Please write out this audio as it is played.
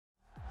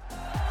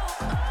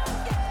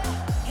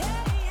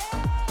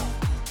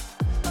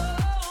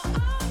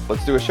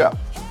let's do a show.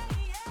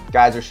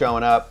 Guys are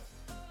showing up.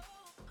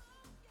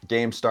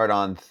 Games start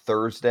on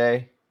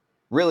Thursday.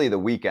 Really, the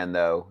weekend,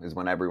 though, is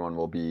when everyone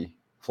will be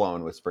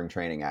flowing with spring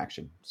training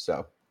action.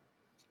 So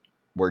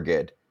we're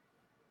good.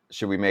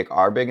 Should we make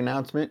our big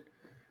announcement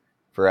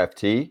for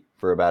FT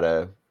for about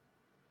a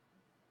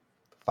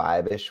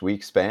 5-ish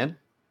week span?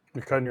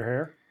 You're cutting your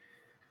hair?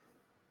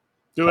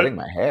 Cutting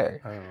my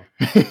hair. I don't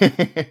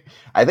know.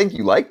 I think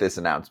you like this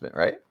announcement,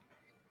 right?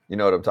 You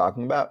know what I'm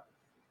talking about?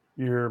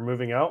 You're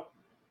moving out?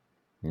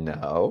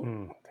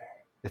 No.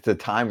 It's a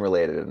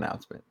time-related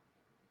announcement.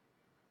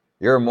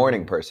 You're a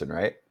morning person,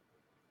 right?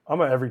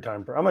 I'm a every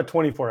time. I'm a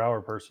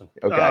 24-hour person.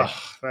 Okay.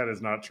 That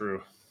is not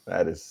true.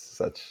 That is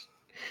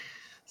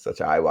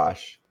such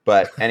eyewash.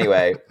 But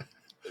anyway,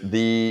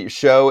 the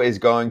show is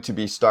going to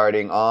be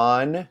starting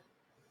on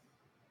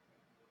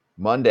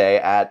Monday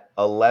at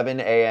 11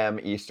 a.m.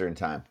 Eastern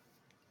time.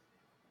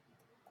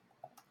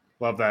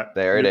 Love that.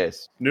 There it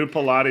is. New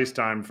Pilates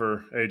time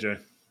for AJ.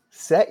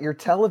 Set your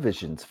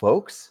televisions,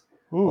 folks.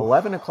 Ooh.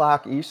 11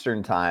 o'clock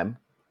Eastern time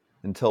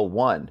until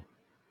 1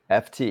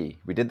 FT.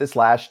 We did this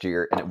last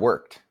year, and it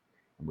worked.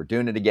 And we're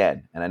doing it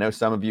again. And I know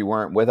some of you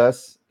weren't with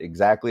us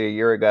exactly a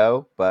year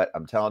ago, but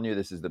I'm telling you,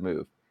 this is the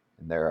move.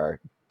 And there are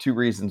 2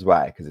 reasons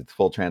why, because it's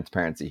full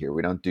transparency here.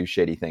 We don't do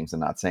shady things and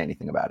not say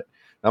anything about it.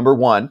 Number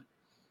 1,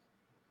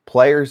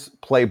 players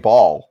play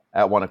ball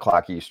at 1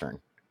 o'clock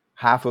Eastern.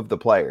 Half of the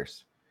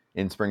players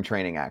in spring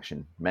training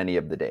action, many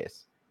of the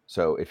days.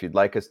 So if you'd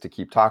like us to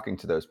keep talking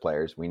to those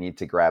players, we need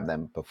to grab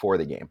them before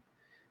the game.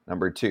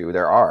 Number 2,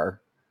 there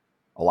are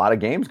a lot of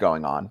games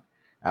going on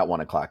at 1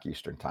 o'clock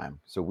Eastern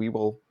time. So we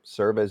will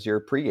serve as your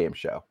pregame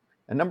show.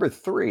 And number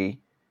 3,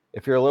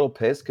 if you're a little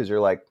pissed because you're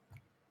like,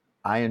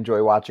 I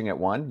enjoy watching at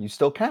 1, you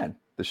still can.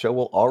 The show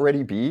will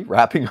already be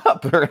wrapping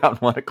up around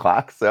 1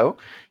 o'clock. So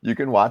you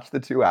can watch the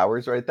 2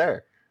 hours right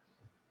there.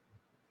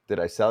 Did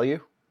I sell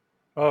you?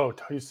 Oh,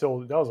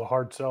 that was a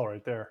hard sell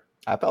right there.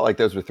 I felt like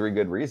those were 3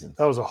 good reasons.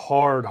 That was a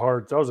hard.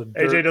 That was a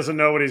AJ doesn't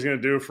know what he's going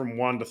to do from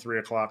 1 to 3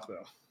 o'clock,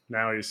 though.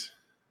 Now he's...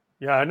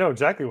 Yeah, I know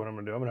exactly what I'm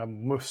going to do. I'm going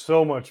to have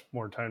so much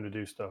more time to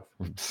do stuff.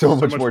 So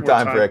much more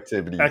time for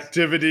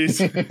activities.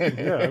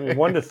 Yeah, I mean,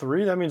 1 to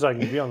 3, that means I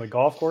can be on the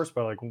golf course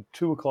by like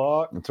 2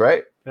 o'clock. That's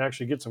right. And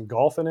actually get some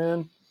golfing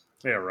in.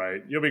 Yeah,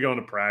 right. You'll be going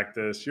to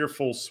practice. You're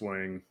full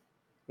swing.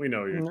 We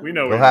know you. We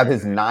know He'll have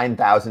his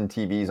 9,000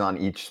 TVs on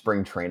each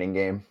spring training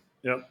game.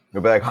 Yep. He'll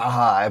be like,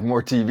 haha, I have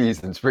more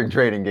TVs than spring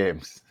training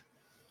games.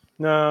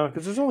 No,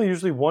 because there's only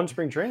usually 1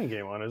 spring training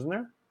game on, isn't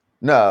there?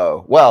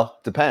 No. Well,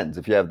 depends.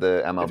 If you have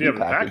the MLB If you have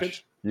the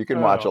package, you can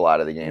watch a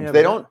lot of the games. Yeah,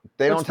 they don't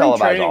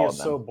televise all of them.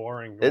 It's so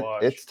boring to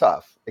watch. It's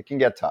tough. It can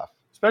get tough.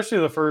 Especially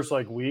the first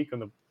week when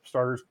the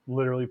starters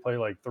literally play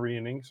 3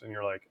 innings and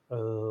you're like,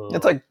 ugh.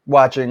 It's like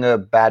watching a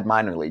bad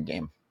minor league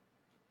game,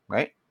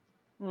 right?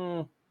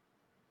 No.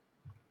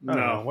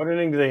 What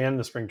inning do they end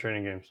the spring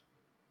training games?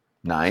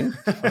 9.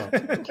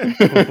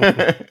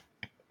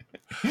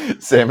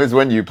 Same as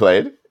when you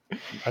played.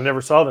 I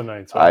never saw the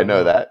 9th. So I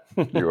know that.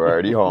 You were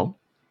already home.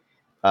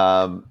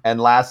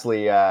 And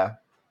lastly,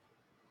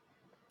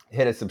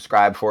 hit a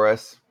subscribe for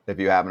us if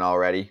you haven't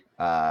already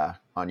on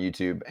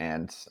YouTube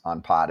and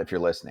on Pod if you're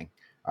listening.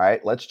 All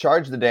right, let's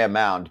charge the damn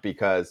mound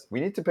because we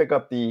need to pick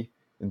up the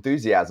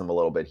enthusiasm a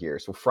little bit here.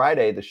 So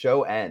Friday, the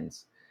show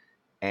ends,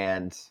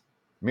 and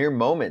mere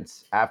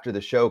moments after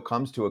the show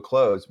comes to a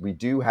close, we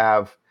do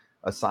have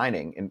a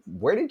signing. And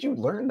where did you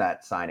learn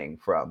that signing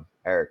from,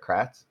 Eric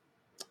Kratz?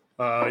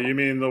 You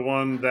mean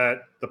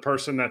the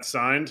person that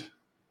signed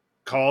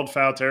called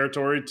foul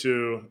territory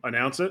to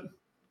announce it?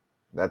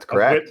 That's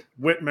correct.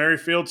 Whit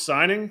Merrifield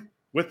signing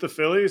with the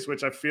Phillies,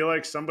 which I feel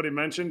like somebody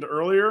mentioned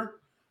earlier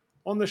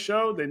on the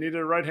show. They needed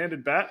a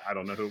right-handed bat. I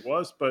don't know who it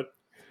was, but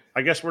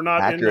I guess we're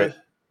not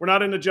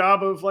in the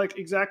job of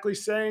exactly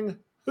saying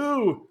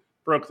who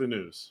broke the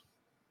news.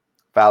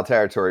 Foul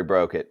territory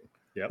broke it.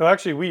 Yep. No,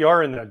 actually, we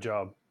are in that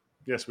job.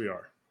 Yes, we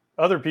are.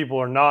 Other people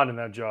are not in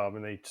that job,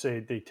 and they say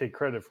they take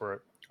credit for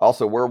it.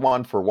 Also, we're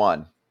 1 for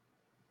 1.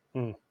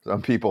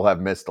 Some people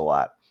have missed a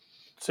lot.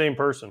 Same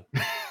person.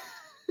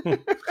 1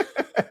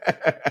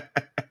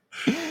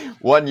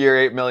 year,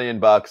 $8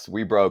 million.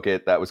 We broke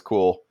it. That was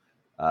cool.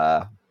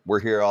 We're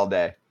here all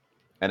day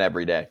and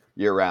every day,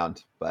 year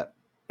round.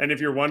 And if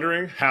you're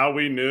wondering how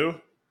we knew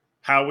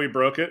how we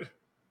broke it,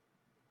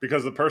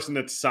 because the person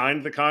that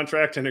signed the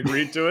contract and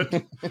agreed to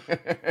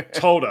it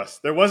told us.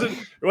 It wasn't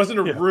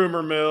a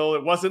rumor mill.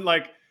 It wasn't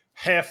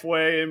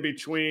halfway in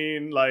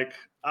between,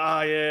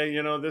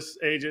 this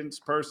agent's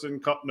person.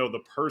 No,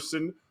 the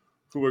person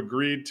who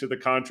agreed to the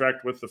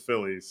contract with the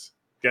Phillies.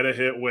 Get a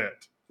hit,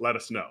 Whit. Let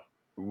us know.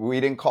 We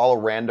didn't call a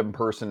random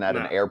person at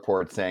an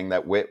airport saying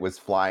that Whit was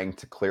flying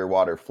to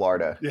Clearwater,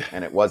 Florida,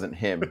 and it wasn't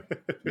him,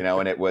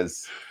 and it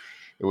was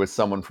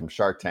someone from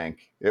Shark Tank.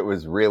 It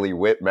was really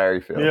Whit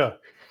Merrifield. Yeah.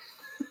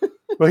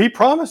 Well, he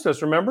promised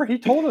us, remember? He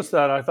told us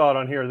that, I thought,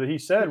 on here, that he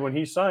said when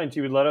he signed,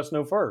 he would let us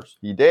know first.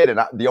 He did, and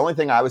the only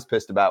thing I was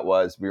pissed about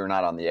was we were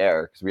not on the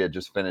air because we had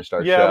just finished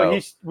our show. Yeah,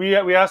 but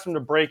we asked him to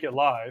break it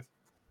live.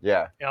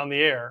 Yeah. On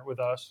the air with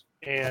us,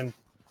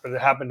 but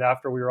it happened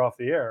after we were off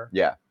the air.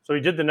 Yeah. So he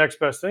did the next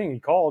best thing. He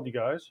called you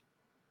guys.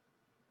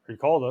 He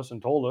called us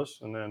and told us,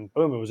 and then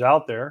boom, it was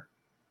out there.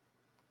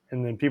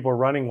 And then people are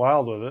running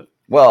wild with it.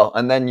 Well,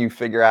 and then you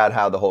figure out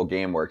how the whole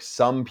game works.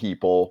 Some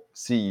people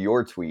see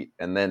your tweet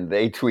and then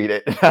they tweet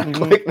it and act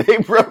like they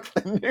broke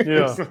the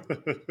news.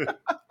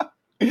 Yeah.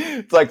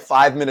 It's like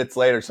 5 minutes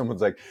later,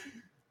 someone's like,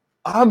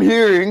 I'm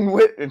hearing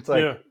what it's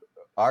like,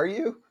 are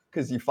you?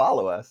 Because you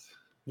follow us.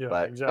 Yeah,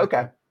 but, exactly.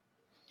 Okay.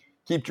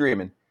 Keep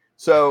dreaming.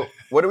 So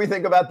what do we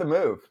think about the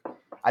move?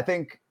 I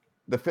think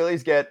the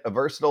Phillies get a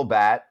versatile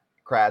bat.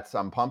 Kratz,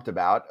 I'm pumped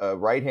about. A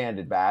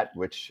right-handed bat,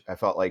 which I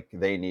felt like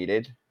they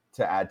needed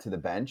to add to the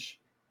bench.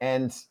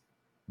 And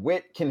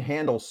Witt can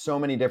handle so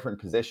many different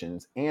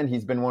positions, and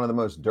he's been one of the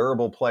most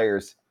durable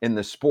players in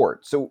the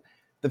sport. So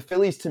the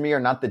Phillies, to me, are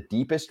not the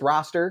deepest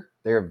roster.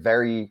 They're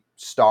very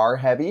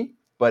star-heavy,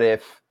 but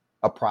if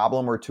a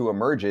problem or two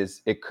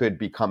emerges, it could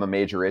become a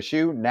major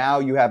issue. Now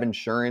you have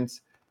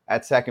insurance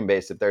at second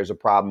base if there's a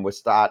problem with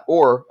Stott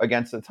or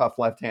against a tough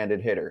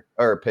left-handed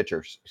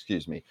pitcher,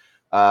 excuse me.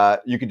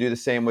 You could do the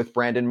same with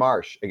Brandon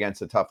Marsh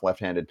against a tough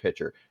left-handed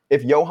pitcher.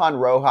 If Johan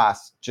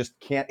Rojas just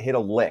can't hit a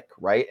lick,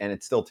 right, and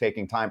it's still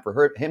taking time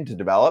for him to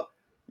develop,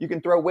 you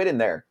can throw Witt in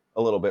there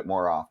a little bit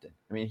more often.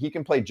 I mean, he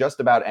can play just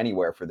about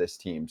anywhere for this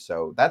team.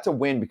 So that's a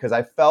win because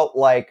I felt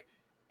like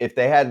if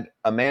they had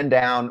a man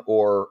down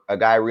or a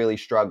guy really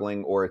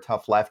struggling or a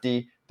tough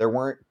lefty, there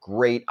weren't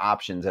great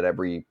options at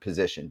every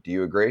position. Do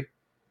you agree?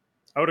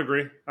 I would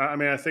agree. I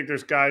mean, I think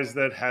there's guys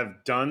that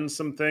have done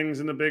some things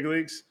in the big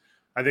leagues.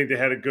 I think they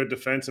had a good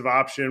defensive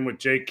option with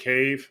Jake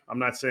Cave. I'm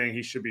not saying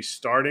he should be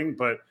starting,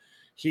 but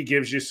he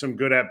gives you some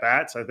good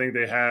at-bats. I think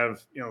they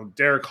have,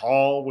 Derek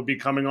Hall would be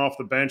coming off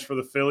the bench for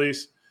the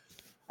Phillies.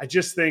 I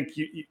just think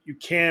you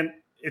can't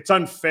 – it's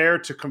unfair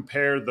to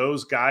compare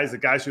those guys, the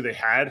guys who they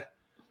had,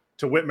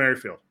 to Whit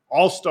Merrifield.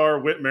 All-star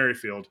Whit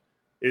Merrifield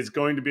is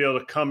going to be able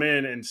to come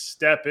in and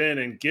step in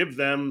and give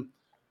them –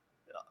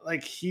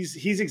 like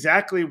he's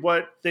exactly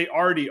what they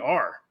already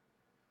are.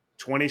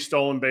 20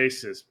 stolen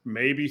bases,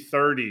 maybe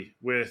 30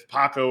 with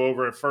Paco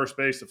over at first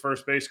base, the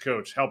first base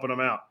coach helping them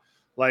out.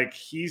 Like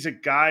he's a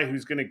guy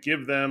who's going to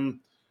give them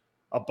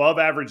above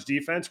average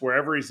defense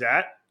wherever he's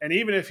at. And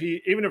even if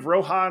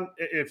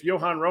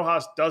Johan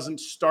Rojas doesn't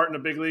start in the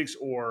big leagues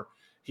or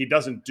he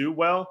doesn't do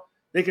well,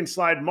 they can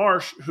slide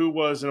Marsh, who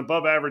was an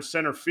above average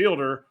center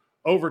fielder,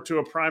 over to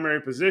a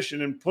primary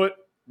position and put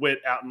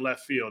Witt out in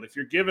left field. If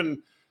you're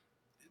given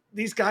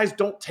these guys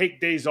don't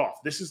take days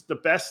off. This is the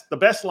best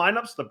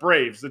lineups, the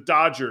Braves, the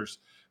Dodgers,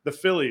 the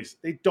Phillies,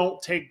 they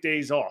don't take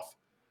days off.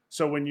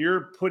 So when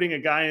you're putting a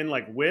guy in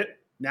like Witt,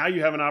 now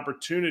you have an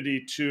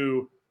opportunity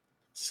to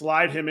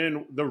slide him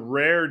in the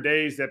rare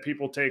days that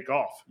people take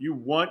off. You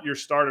want your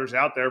starters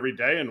out there every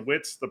day, and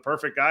Witt's the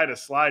perfect guy to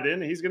slide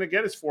in. He's going to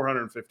get his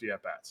 450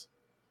 at-bats.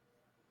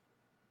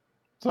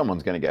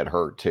 Someone's going to get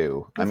hurt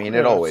too. I mean,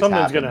 it always happens.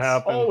 Something's going to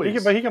happen.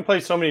 Always. But he can play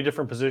so many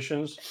different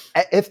positions.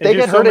 If they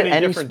get hurt at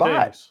any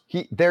spot,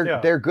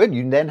 they're good.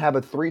 You then have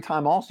a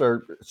 3-time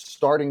All-Star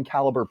starting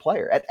caliber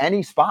player at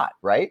any spot,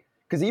 right?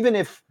 Because even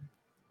if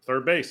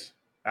third base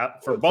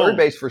third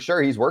base for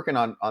sure, he's working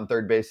on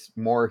third base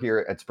more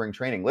here at spring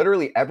training.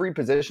 Literally every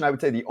position, I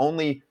would say the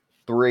only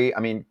 3. I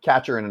mean,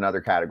 catcher in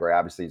another category.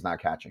 Obviously, he's not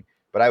catching,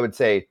 but I would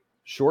say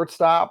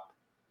shortstop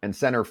and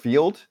center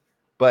field.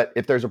 But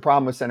if there's a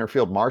problem with center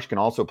field, Marsh can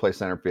also play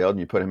center field, and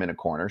you put him in a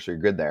corner, so you're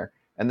good there.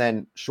 And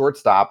then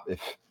shortstop, if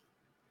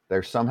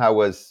there somehow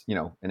was,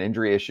 an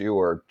injury issue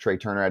or Trey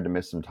Turner had to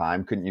miss some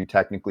time, couldn't you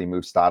technically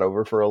move Stott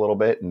over for a little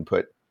bit and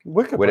put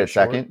Witt at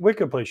second? Witt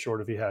could play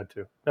short if he had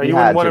to. Now, you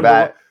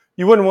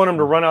wouldn't want him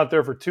to run out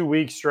there for 2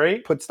 weeks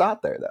straight. Put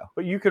Stott there, though.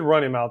 But you could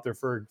run him out there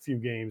for a few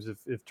games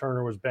if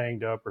Turner was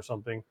banged up or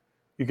something.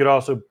 You could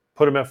also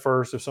put him at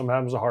first if something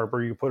happens to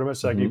Harper. You could put him at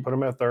second. You put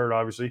him at third,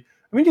 obviously.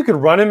 I mean, you could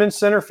run him in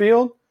center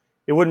field.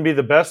 It wouldn't be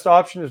the best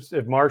option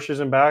if Marsh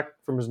isn't back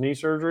from his knee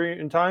surgery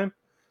in time.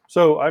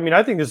 So, I mean,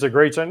 I think this is a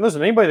great signing.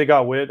 Listen, anybody that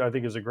got Witt, I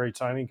think is a great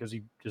signing because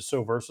he is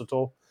so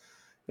versatile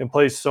and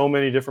plays so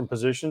many different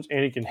positions,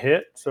 and he can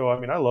hit. So, I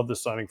mean, I love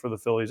this signing for the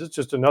Phillies. It's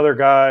just another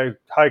guy,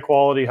 high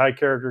quality, high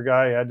character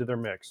guy add to their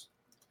mix.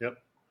 Yep.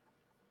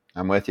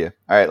 I'm with you.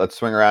 All right, let's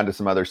swing around to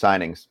some other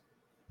signings.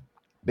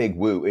 Big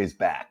Woo is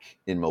back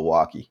in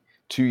Milwaukee.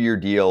 2-year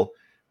deal.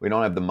 We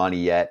don't have the money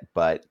yet,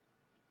 but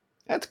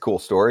that's a cool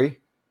story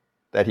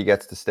that he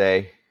gets to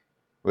stay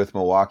with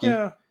Milwaukee.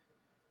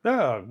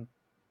 Yeah.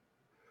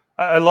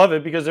 I love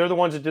it because they're the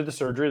ones that did the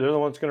surgery. They're the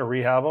ones going to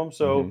rehab him.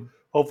 So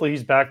hopefully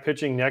he's back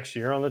pitching next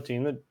year on the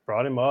team that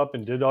brought him up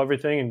and did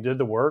everything and did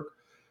the work.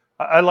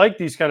 I like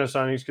these kind of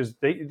signings because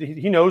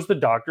he knows the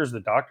doctors.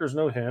 The doctors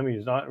know him.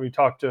 He's not. We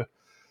talked to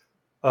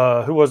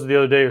who was it the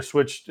other day who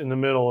switched in the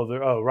middle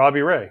of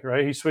Robbie Ray,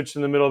 right? He switched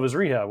in the middle of his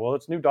rehab. Well,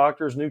 it's new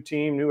doctors, new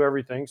team, new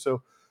everything.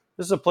 So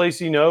this is a place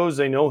he knows.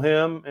 They know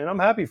him, and I'm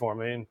happy for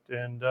him.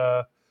 And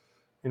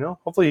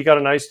hopefully he got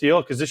a nice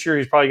deal because this year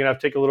he's probably going to have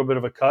to take a little bit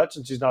of a cut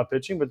since he's not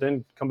pitching, but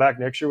then come back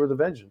next year with a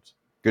vengeance.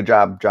 Good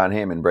job, John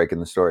Heyman, breaking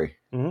the story.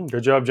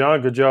 Good job,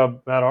 John. Good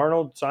job, Matt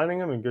Arnold, signing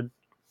him, and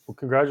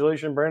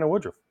congratulations, Brandon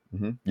Woodruff.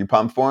 You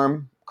pumped for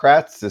him,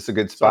 Kratz? Is this a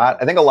good spot?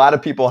 I think a lot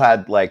of people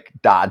had like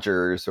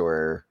Dodgers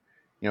or,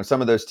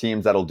 some of those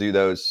teams that'll do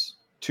those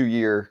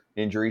 2-year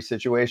injury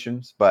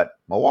situations, but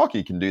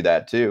Milwaukee can do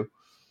that too.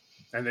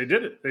 And they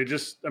did it. They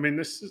just,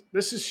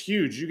 this is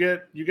huge. You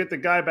get the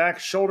guy back.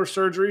 Shoulder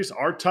surgeries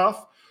are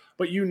tough,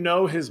 but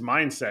his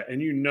mindset and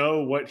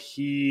what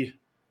he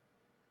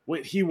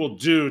will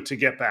do to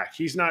get back.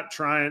 He's not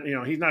trying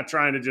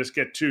to just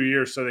get 2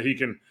 years so that he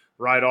can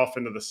ride off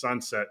into the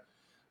sunset.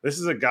 This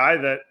is a guy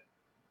that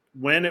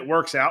when it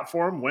works out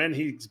for him, when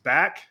he's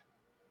back,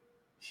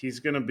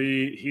 he's going to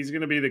be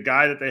the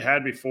guy that they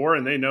had before,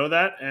 and they know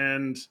that,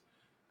 and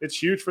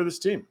it's huge for this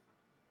team.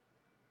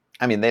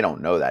 I mean, they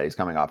don't know that he's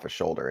coming off a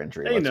shoulder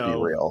injury. Let's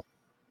be real.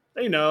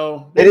 They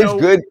know. It is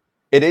good.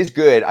 It is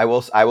good. I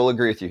will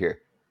agree with you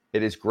here.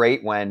 It is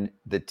great when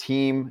the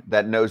team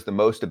that knows the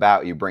most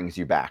about you brings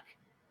you back.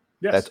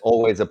 Yes. That's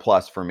always a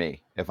plus for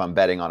me if I'm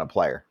betting on a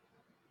player.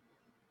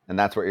 And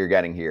that's what you're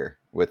getting here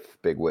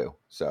with Big Woo.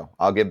 So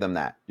I'll give them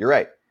that. You're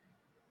right.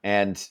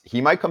 And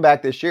he might come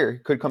back this year. He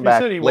could come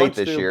back late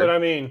this year.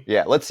 But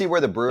yeah, let's see where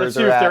the Brewers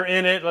are at. Let's see if they're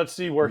in it. Let's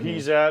see where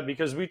he's at,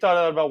 because we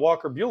thought about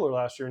Walker Buehler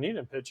last year and he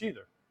didn't pitch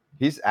either.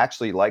 He's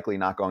actually likely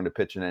not going to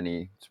pitch in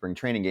any spring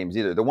training games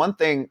either. The one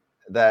thing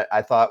that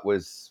I thought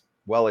was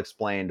well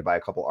explained by a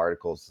couple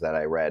articles that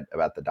I read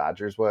about the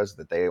Dodgers was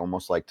that they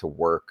almost like to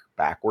work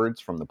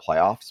backwards from the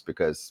playoffs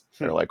because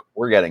they're like,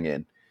 we're getting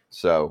in.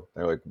 So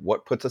they're like,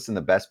 what puts us in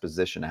the best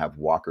position to have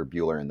Walker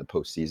Buehler in the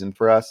postseason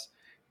for us?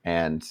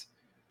 And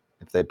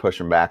if they push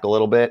him back a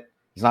little bit,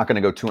 he's not going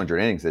to go 200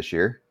 innings this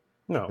year.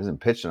 No. He hasn't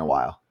pitched in a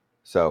while.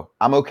 So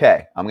I'm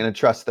okay. I'm going to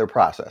trust their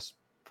process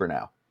for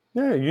now.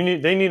 Yeah,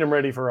 they need him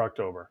ready for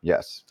October.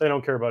 Yes. They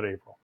don't care about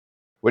April.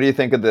 What do you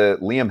think of the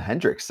Liam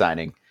Hendriks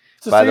signing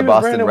by the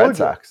Boston Red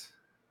Sox?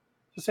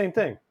 It's the same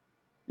thing.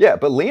 Yeah,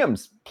 but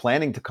Liam's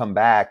planning to come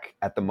back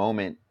at the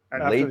moment,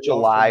 late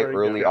July,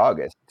 early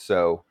August.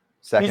 So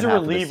second he's a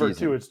half reliever of the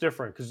season. Too. It's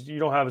different because you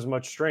don't have as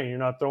much strain. You're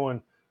not throwing.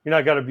 You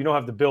don't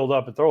have to build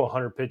up and throw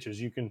 100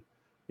 pitches. You can,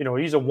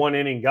 he's a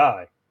 1-inning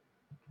guy.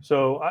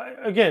 So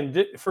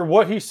again, for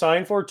what he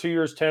signed for, 2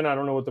 years, 10. I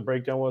don't know what the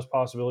breakdown was.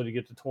 Possibility to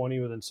get to 20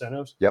 with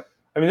incentives. Yep.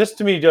 I mean, this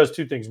to me does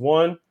two things.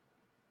 One,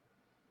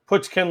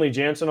 puts Kenley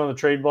Jansen on the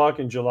trade block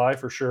in July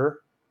for sure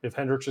if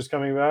Hendriks is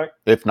coming back.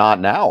 If not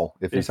now,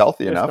 if he's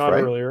healthy enough, not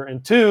right? Earlier.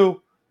 And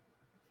two,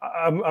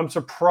 I'm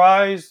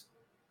surprised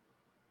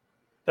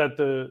that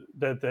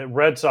the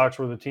Red Sox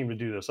were the team to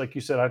do this. Like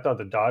you said, I thought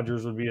the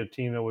Dodgers would be a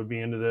team that would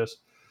be into this,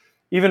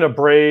 even the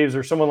Braves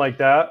or someone like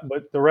that.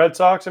 But the Red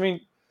Sox, I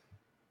mean,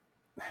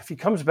 if he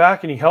comes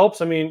back and he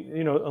helps, I mean,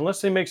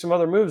 unless they make some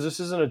other moves, this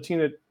isn't a team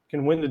that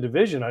can win the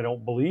division, I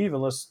don't believe,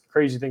 unless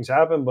crazy things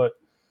happen. But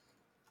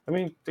I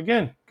mean,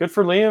 again, good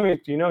for Liam.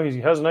 He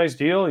has a nice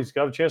deal. He's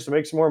got a chance to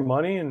make some more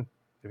money, and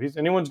if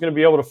anyone's going to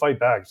be able to fight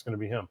back, it's going to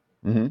be him.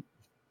 Mm-hmm.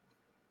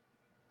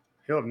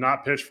 He'll have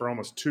not pitched for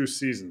almost 2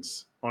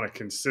 seasons on a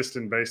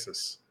consistent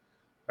basis.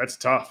 That's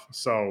tough.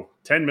 So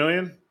 $10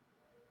 million,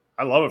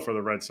 I love it for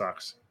the Red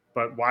Sox.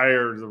 But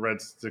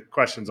the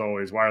question's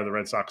always, why are the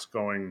Red Sox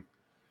going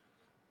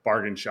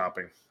bargain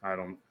shopping? I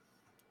don't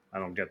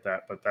get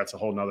that, but that's a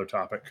whole nother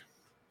topic.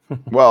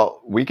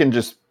 Well, we can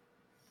just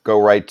go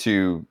right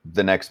to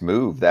the next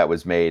move that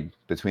was made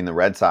between the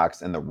Red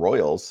Sox and the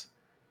Royals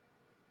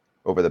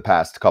over the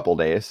past couple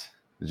days.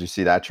 Did you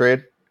see that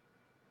trade?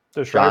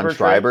 The John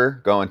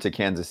Schreiber going to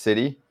Kansas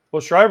City. Well,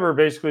 Schreiber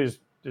basically is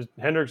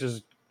Hendriks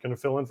is going to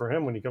fill in for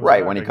him when he comes back.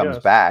 Right, when he comes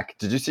back.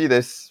 Did you see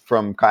this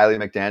from Kylie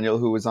McDaniel,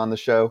 who was on the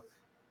show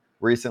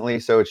recently?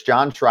 So it's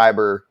John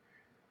Schreiber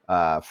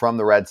from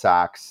the Red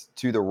Sox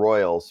to the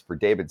Royals for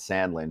David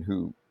Sandlin,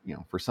 who,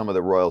 for some of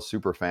the Royals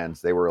super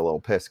fans, they were a little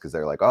pissed because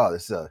they're like, oh,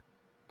 this is a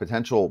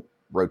potential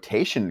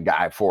rotation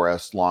guy for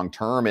us long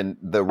term, and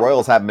the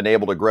Royals haven't been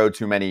able to grow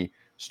too many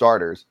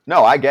starters.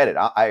 No, I get it.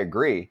 I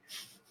agree.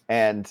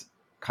 And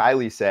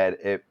Kylie said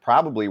it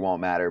probably won't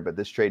matter, but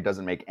this trade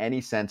doesn't make any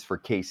sense for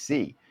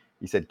KC.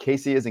 He said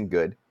KC isn't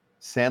good.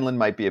 Sandlin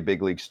might be a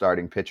big league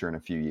starting pitcher in a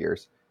few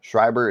years.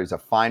 Schreiber is a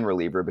fine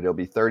reliever, but he'll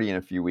be 30 in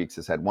a few weeks.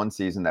 Has had one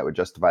season that would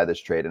justify this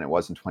trade, and it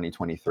was in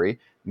 2023.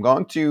 I'm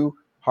going to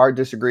hard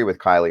disagree with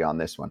Kylie on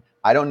this one.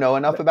 I don't know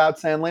enough about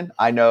Sandlin.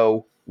 I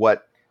know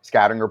what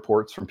scouting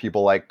reports from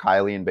people like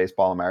Kylie and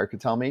Baseball America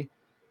tell me,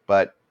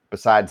 but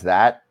besides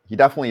that, he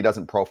definitely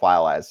doesn't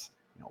profile as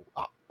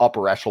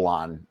upper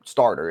echelon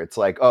starter. It's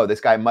like, oh, this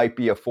guy might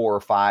be a 4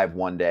 or 5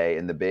 one day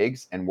in the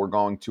bigs, and we're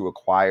going to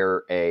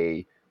acquire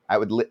I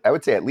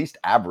would say at least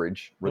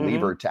average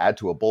reliever to add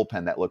to a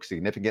bullpen that looks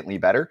significantly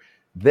better.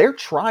 They're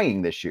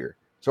trying this year.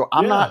 So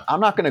I'm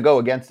not going to go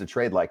against a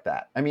trade like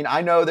that. I mean,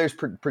 I know there's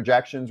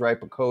projections, right?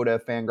 Pacoda,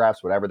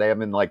 Fangraphs, whatever. They have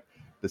been like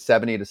the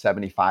 70 to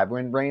 75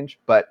 win range.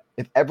 But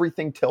if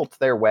everything tilts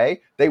their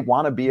way, they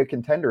want to be a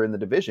contender in the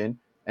division.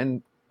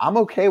 And I'm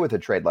okay with a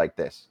trade like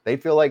this. They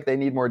feel like they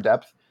need more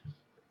depth.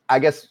 I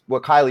guess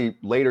what Kylie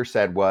later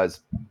said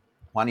was,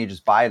 why don't you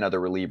just buy another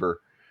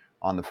reliever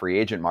on the free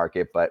agent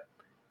market? But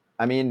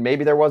I mean,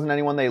 maybe there wasn't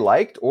anyone they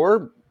liked,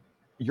 or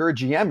you're a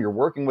GM. You're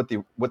working with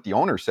what the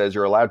owner says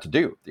you're allowed to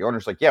do. The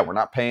owner's like, yeah, we're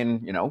not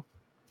paying,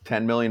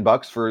 $10 million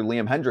for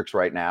Liam Hendriks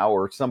right now,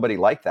 or somebody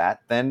like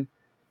that. Then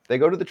they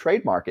go to the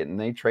trade market and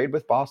they trade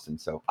with Boston.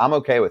 So I'm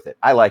okay with it.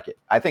 I like it.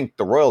 I think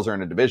the Royals are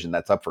in a division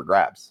that's up for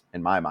grabs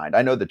in my mind.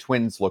 I know the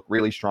Twins look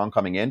really strong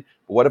coming in,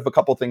 but what if a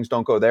couple things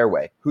don't go their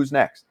way? Who's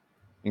next?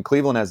 And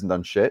Cleveland hasn't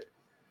done shit.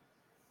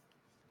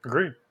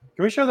 Agreed.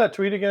 Can we show that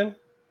tweet again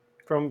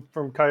from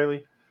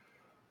Kylie?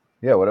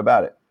 Yeah, what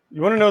about it?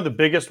 You want to know the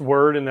biggest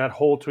word in that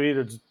whole tweet?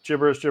 It's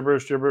gibberish,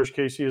 gibberish, gibberish.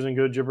 Casey isn't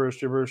good, gibberish,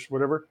 gibberish,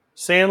 whatever.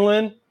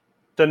 Sandlin,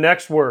 the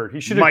next word. He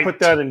should have put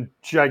that in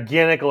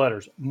gigantic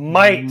letters.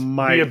 Might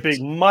be a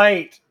big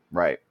might.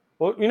 Right.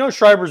 Well,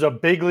 Schreiber's a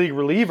big league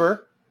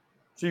reliever.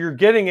 So you're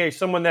getting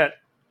someone that,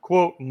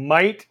 quote,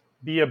 might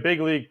be a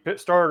big league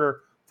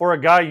starter for a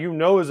guy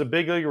is a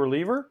big league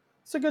reliever.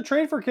 It's a good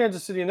trade for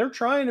Kansas City, and they're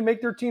trying to make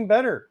their team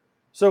better.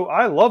 So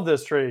I love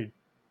this trade.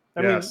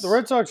 I mean, the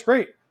Red Sox,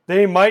 great.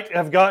 They might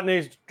have gotten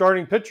a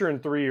starting pitcher in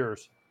 3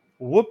 years.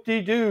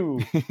 Whoop-de-doo.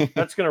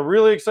 That's going to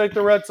really excite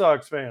the Red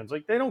Sox fans.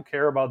 Like, they don't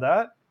care about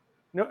that.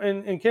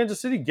 And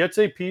Kansas City gets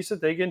a piece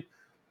that they can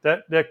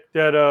that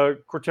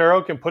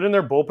Cortero can put in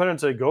their bullpen and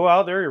say, go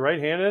out there, you're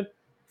right-handed,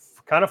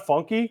 kind of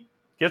funky,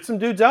 get some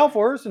dudes out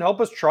for us and help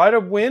us try to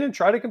win and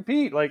try to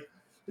compete. Like,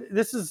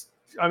 this is,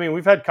 I mean,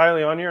 we've had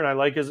Kylie on here,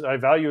 and I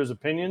value his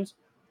opinions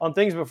on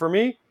things, but for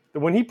me,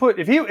 when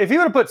if he would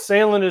have put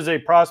Sandlin as a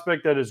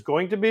prospect that is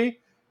going to be,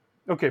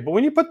 okay, but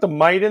when you put the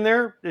might in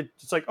there,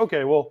 it's like,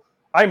 okay, well,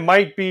 I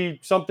might be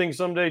something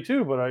someday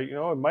too, but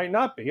it might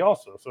not be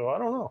also. So I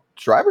don't know.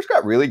 Schreiber's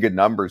got really good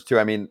numbers too.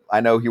 I mean,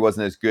 I know he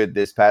wasn't as good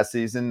this past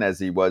season as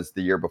he was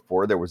the year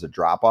before. There was a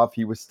drop off.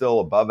 He was still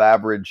above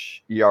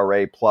average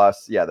ERA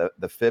plus. Yeah,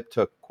 the FIP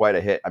took quite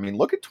a hit. I mean,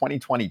 look at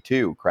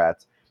 2022,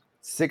 Kratz.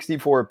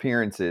 64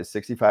 appearances,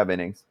 65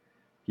 innings.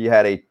 He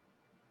had a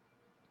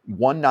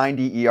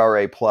 190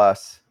 ERA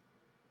plus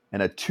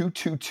and a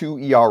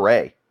 2.22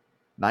 ERA.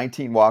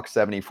 19 walks,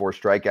 74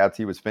 strikeouts.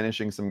 He was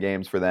finishing some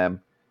games for them.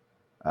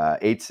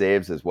 8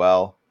 saves as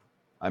well.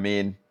 I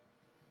mean,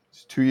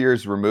 it's 2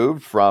 years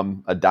removed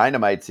from a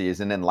dynamite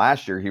season, and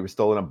last year he was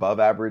still an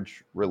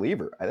above-average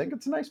reliever. I think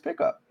it's a nice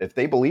pickup. If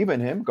they believe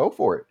in him, go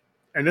for it.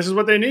 And this is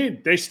what they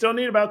need. They still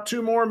need about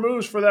 2 more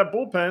moves for that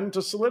bullpen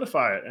to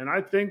solidify it. And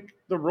I think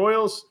the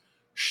Royals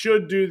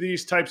should do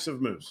these types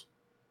of moves,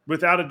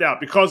 without a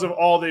doubt, because of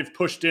all they've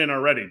pushed in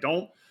already.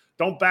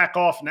 Don't back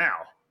off now.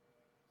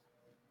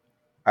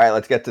 All right,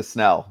 let's get to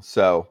Snell.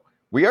 So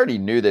we already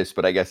knew this,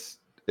 but I guess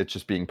it's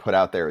just being put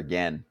out there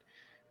again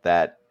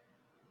that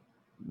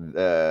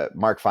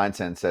Mark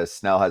Feinsand says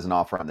Snell has an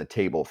offer on the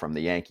table from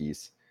the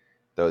Yankees,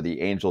 though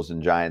the Angels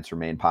and Giants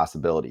remain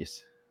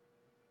possibilities.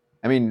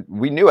 I mean,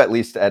 we knew at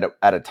least at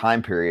a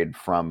time period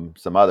from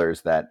some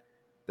others that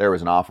there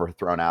was an offer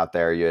thrown out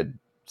there. You had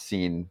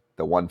seen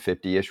the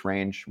 150-ish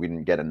range. We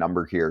didn't get a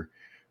number here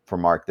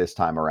from Mark this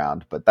time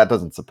around, but that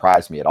doesn't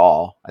surprise me at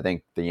all. I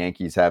think the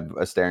Yankees have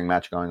a staring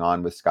match going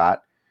on with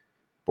Scott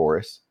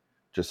Boras,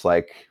 just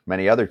like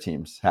many other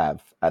teams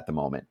have at the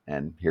moment.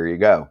 And here you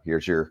go.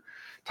 Here's your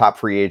top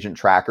free agent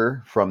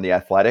tracker from The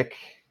Athletic.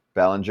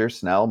 Bellinger,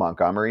 Snell,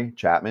 Montgomery,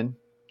 Chapman,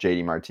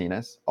 JD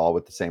Martinez, all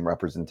with the same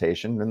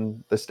representation,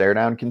 and the stare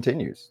down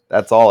continues.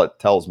 That's all it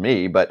tells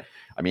me. But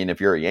I mean,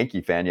 if you're a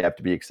Yankee fan, you have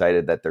to be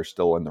excited that they're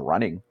still in the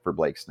running for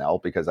Blake Snell,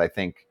 because I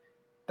think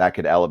that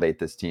could elevate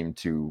this team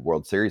to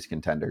World Series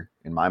contender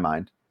in my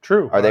mind.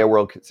 True. Are they a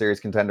World Series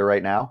contender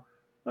right now?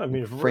 I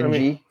mean,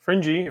 fringy.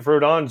 If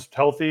Rodon's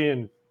healthy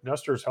and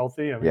Nestor's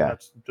healthy, I mean,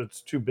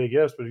 that's 2 big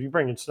ifs. But if you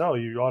bring in Snell,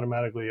 you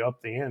automatically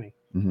up the ante.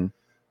 Mm-hmm.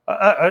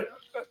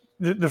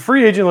 The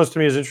free agent list to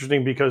me is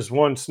interesting because,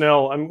 one,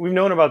 Snell, I mean, we've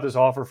known about this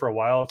offer for a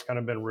while. It's kind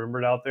of been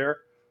rumored out there.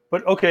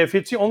 But, okay, if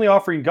it's the only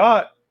offer you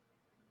got,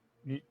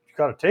 you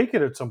got to take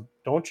it at some,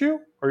 don't you?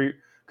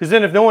 Because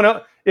then if no one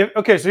else –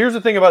 okay, so here's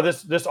the thing about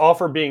this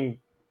offer being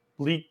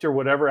leaked or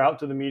whatever out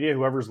to the media,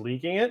 whoever's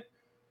leaking it.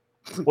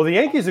 Well, the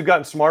Yankees have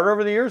gotten smarter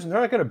over the years, and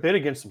they're not going to bid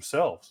against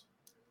themselves.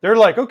 They're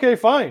like, okay,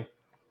 fine.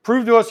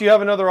 Prove to us you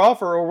have another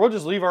offer, or we'll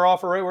just leave our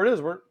offer right where it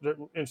is.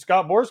 And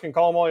Scott Boras can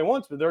call him all he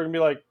wants, but they're going to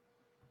be like,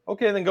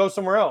 okay, then go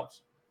somewhere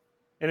else.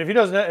 And if he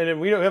doesn't, and if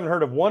we haven't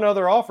heard of one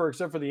other offer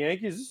except for the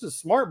Yankees, this is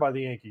smart by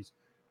the Yankees.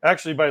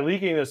 Actually, by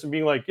leaking this and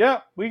being like,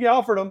 yeah, we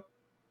offered him.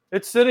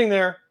 It's sitting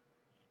there.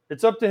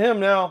 It's up to him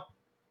now.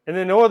 And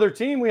then no other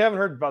team. We haven't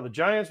heard about the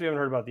Giants. We haven't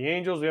heard about the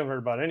Angels. We haven't heard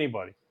about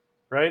anybody,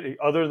 right?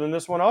 Other than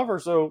this one offer.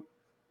 So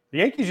the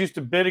Yankees used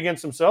to bid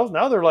against themselves.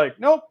 Now they're like,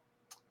 nope.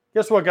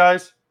 Guess what,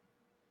 guys?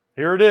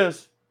 Here it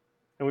is.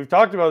 And we've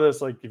talked about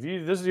this. Like, if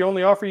this is the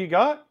only offer you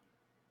got,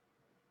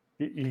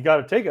 you got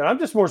to take it. I'm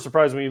just more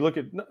surprised when you look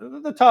at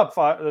the top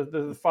 5,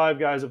 the 5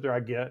 guys up there. I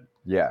get,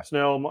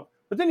 Snell,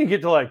 but then you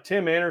get to like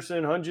Tim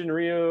Anderson, Hyun-Jin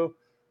Ryu,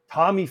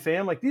 Tommy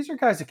Pham. Like, these are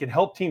guys that can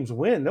help teams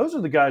win. Those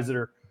are the guys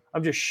that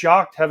I'm just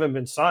shocked haven't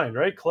been signed.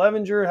 Right?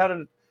 Clevenger had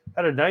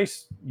a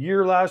nice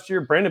year last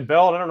year. Brandon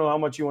Belt, I don't know how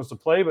much he wants to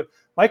play, but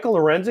Michael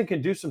Lorenzen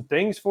can do some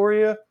things for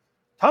you.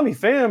 Tommy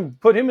Pham,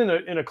 put him in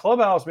a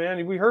clubhouse,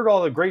 man. We heard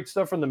all the great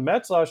stuff from the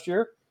Mets last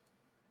year.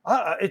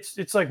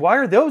 It's like, why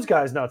are those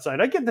guys not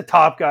signed? I get the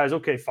top guys,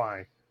 okay,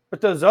 fine.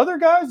 But those other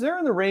guys, they're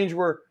in the range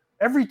where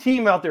every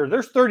team out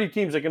there's 30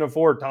 teams that can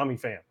afford Tommy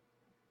Pham.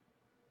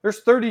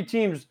 There's 30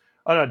 teams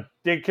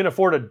they can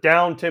afford a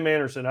down Tim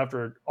Anderson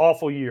after an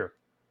awful year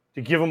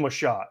to give him a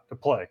shot to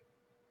play.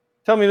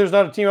 Tell me there's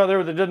not a team out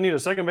there that doesn't need a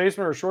second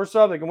baseman or a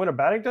shortstop that can win a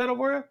batting title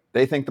for you?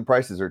 They think the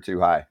prices are too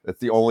high. That's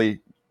the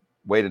only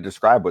way to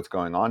describe what's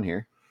going on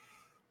here.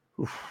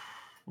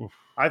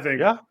 I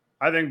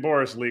think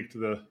Boris leaked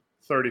the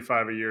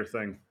 35 a year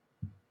thing.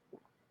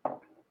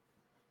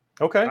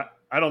 Okay.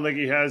 I don't think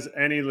he has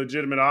any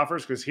legitimate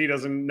offers because he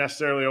doesn't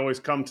necessarily always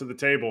come to the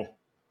table.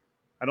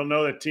 I don't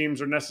know that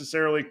teams are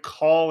necessarily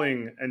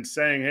calling and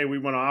saying, hey, we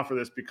want to offer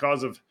this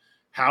because of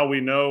how we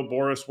know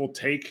Boris will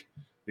take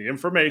the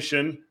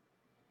information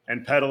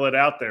and peddle it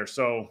out there.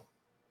 So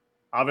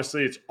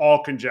obviously it's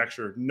all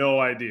conjecture, no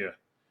idea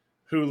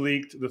who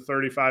leaked the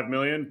 35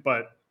 million,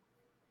 but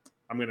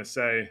I'm going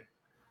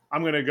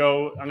to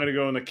go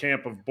in the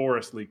camp of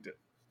Boris leaked it.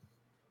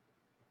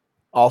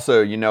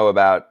 Also,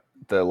 about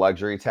the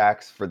luxury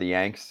tax for the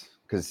Yanks,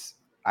 because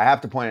I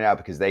have to point it out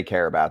because they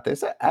care about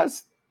this,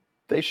 as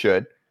they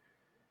should.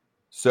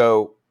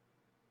 So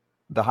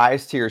the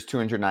highest tier is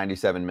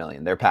 $297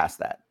 million. They're past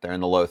that. They're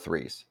in the low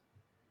threes.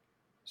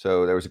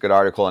 So there was a good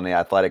article in The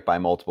Athletic by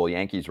multiple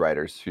Yankees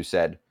writers who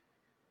said,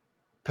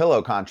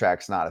 pillow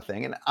contract's not a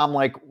thing. And I'm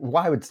like,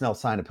 why would Snell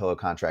sign a pillow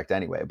contract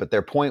anyway? But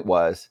their point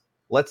was,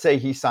 let's say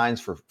he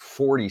signs for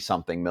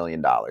 $40-something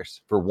million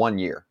for 1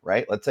 year,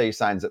 right? Let's say he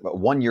signs a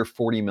 1 year,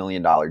 $40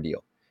 million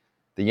deal.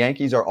 The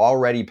Yankees are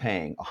already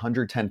paying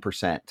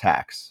 110%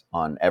 tax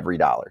on every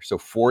dollar. So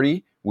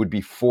 40 would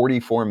be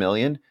 $44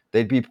 million.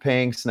 They'd be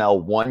paying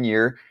Snell 1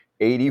 year,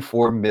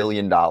 $84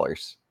 million.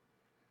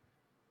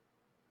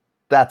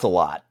 That's a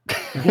lot.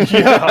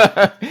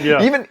 Yeah.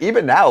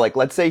 Even now, like,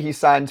 let's say he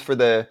signs for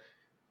the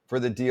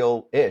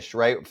deal ish,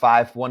 right?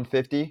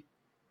 150.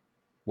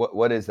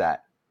 What is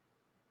that?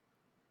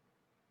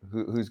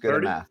 Who's good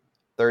 30? at math?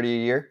 30 a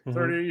year?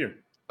 30 a year.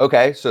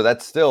 Okay, so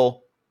that's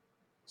still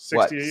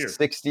 60 a year.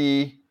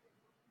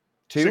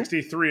 62?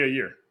 63 a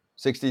year.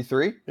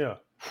 63? Yeah.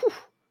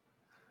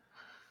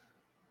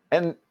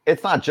 And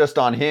it's not just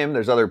on him.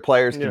 There's other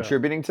players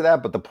contributing to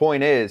that. But the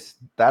point is,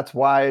 that's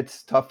why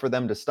it's tough for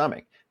them to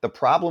stomach. The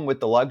problem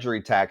with the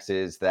luxury tax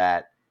is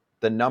that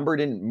the number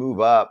didn't move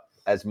up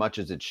as much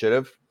as it should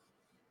have,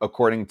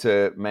 according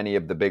to many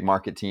of the big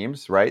market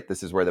teams, right?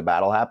 This is where the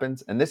battle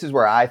happens. And this is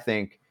where I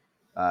think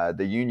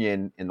the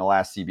union in the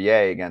last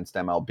CBA against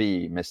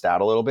MLB missed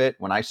out a little bit.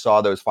 When I saw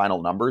those final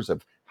numbers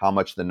of how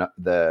much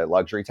the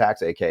luxury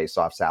tax, aka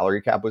soft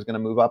salary cap, was going to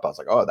move up, I was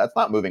like, oh, that's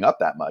not moving up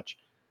that much.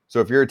 So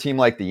if you're a team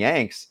like the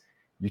Yanks,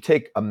 you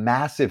take a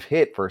massive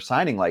hit for a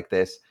signing like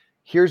this.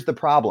 Here's the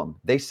problem.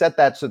 They set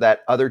that so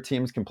that other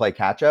teams can play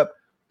catch up,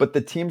 but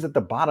the teams at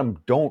the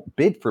bottom don't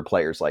bid for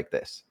players like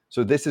this.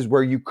 So this is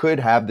where you could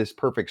have this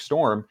perfect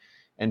storm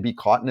and be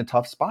caught in a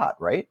tough spot,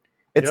 right?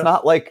 It's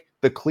not like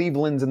the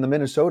Clevelands and the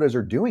Minnesotas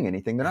are doing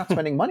anything. They're not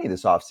spending money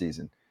this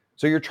offseason.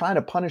 So you're trying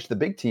to punish the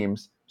big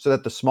teams so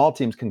that the small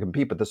teams can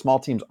compete, but the small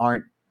teams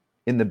aren't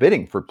in the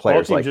bidding for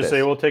players like this. Just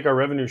say, we'll take our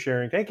revenue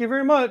sharing. Thank you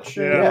very much.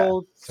 And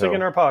we'll stick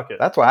in our pocket.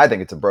 That's why I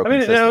think it's a broken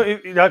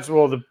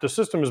system. The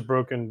system is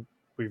broken.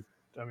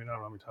 I don't know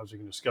how many times we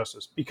can discuss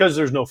this, because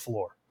there's no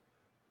floor,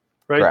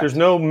 right? Correct. There's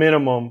no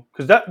minimum,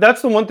 because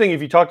that's the one thing.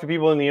 If you talk to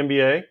people in the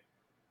NBA,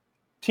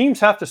 teams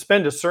have to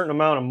spend a certain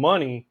amount of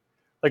money.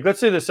 Like, let's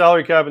say the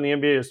salary cap in the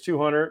NBA is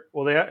 200.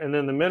 Well, and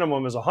then the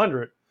minimum is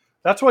 100.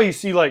 That's why you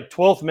see like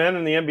 12th men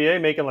in the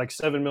NBA making like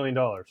 $7 million,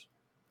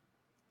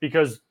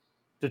 because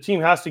the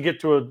team has to get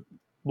to a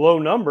low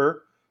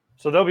number.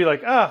 So they'll be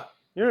like,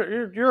 you're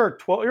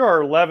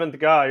our 11th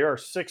guy, you're our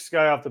 6th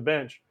guy off the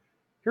bench.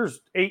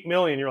 Here's $8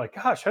 million. You're like,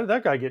 gosh, how did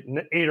that guy get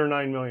 $8 or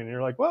 $9 million? And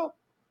you're like, well,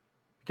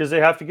 because they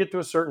have to get to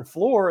a certain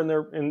floor,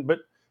 but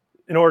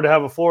in order to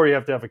have a floor, you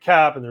have to have a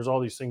cap, and there's all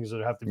these things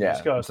that have to be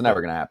discussed. It's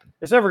never going to happen.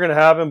 It's never going to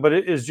happen, but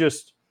it is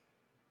just,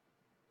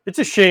 it's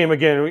a shame.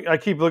 Again, I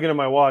keep looking at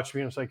my watch.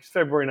 It's like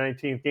February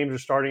 19th. Games are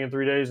starting in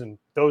 3 days, and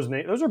those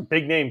are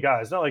big name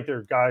guys. Not like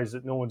they're guys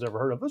that no one's ever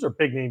heard of. Those are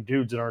big name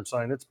dudes that aren't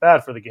signed. It's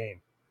bad for the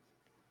game.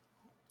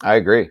 I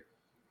agree.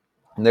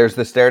 And there's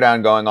the stare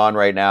down going on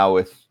right now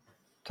with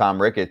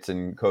Tom Ricketts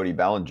and Cody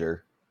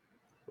Bellinger.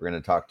 We're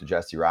going to talk to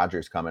Jesse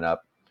Rogers coming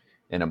up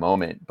in a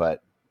moment,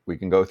 but we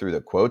can go through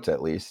the quotes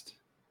at least.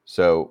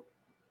 So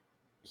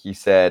he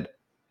said,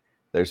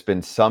 there's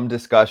been some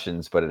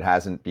discussions, but it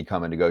hasn't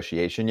become a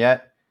negotiation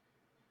yet.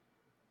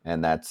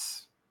 And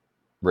that's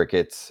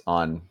Ricketts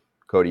on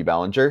Cody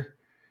Bellinger.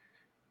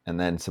 And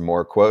then some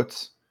more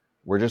quotes.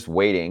 We're just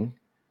waiting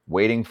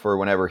for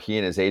whenever he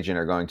and his agent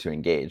are going to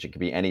engage. It could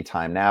be any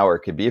time now, or it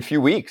could be a few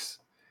weeks.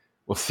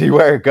 We'll see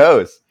where it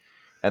goes.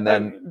 And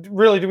then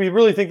really, do we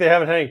really think they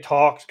haven't had any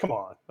talks? Come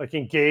on, like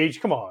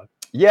engage. Come on.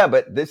 Yeah,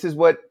 but this is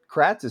what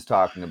Kratz is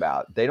talking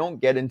about. They don't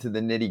get into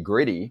the nitty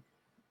gritty.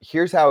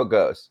 Here's how it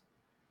goes.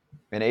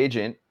 An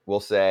agent will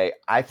say,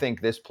 I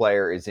think this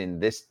player is in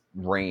this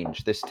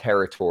range, this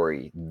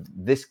territory,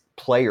 this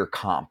player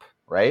comp,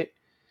 right?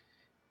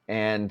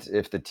 And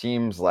if the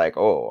team's like,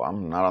 oh,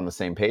 I'm not on the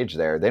same page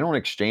there, they don't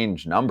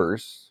exchange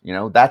numbers.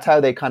 That's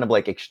how they kind of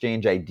like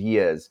exchange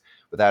ideas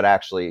without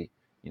actually,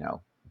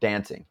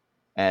 dancing.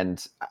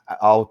 And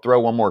I'll throw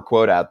one more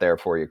quote out there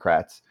for you,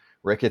 Kratz.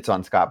 Ricketts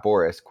on Scott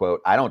Boras,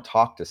 quote, "I don't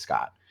talk to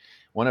Scott.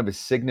 One of his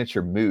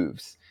signature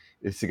moves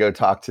is to go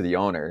talk to the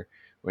owner.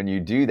 When you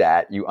do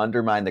that, you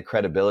undermine the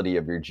credibility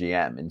of your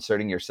GM.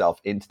 Inserting yourself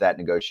into that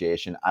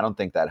negotiation, I don't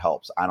think that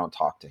helps. I don't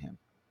talk to him."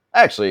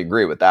 I actually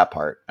agree with that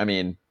part. I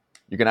mean,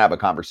 you can have a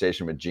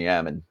conversation with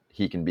GM and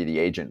he can be the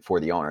agent for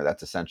the owner.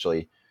 That's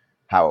essentially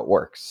how it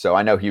works. So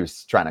I know he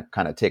was trying to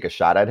kind of take a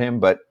shot at him,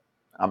 but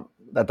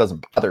that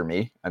doesn't bother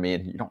me. I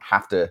mean, you don't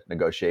have to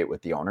negotiate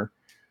with the owner.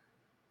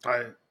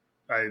 I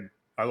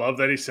love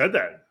that he said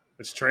that.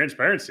 It's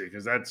transparency,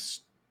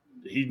 because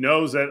he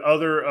knows that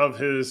other of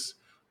his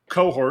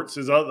cohorts,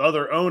 his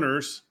other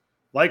owners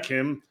like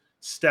him,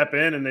 step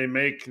in and they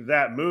make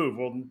that move.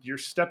 Well, you're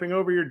stepping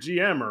over your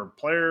GM or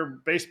player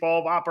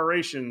baseball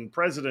operation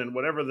president,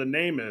 whatever the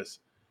name is.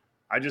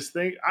 I just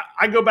think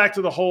I go back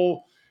to the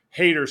whole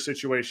Hader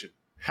situation.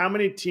 How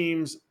many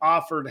teams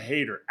offered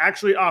Hader?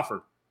 Actually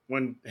offered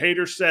when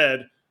Hader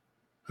said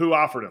who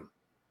offered him?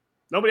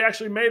 Nobody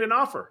actually made an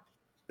offer.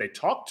 They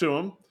talked to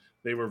him.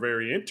 They were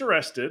very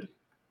interested,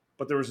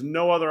 but there was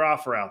no other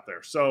offer out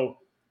there. So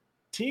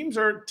teams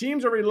are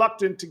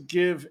reluctant to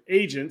give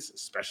agents,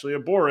 especially a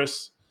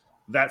Boras,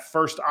 that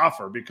first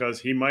offer because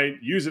he might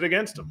use it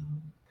against him.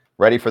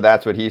 Ready for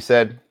That's What He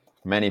Said?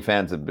 Many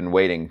fans have been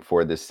waiting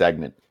for this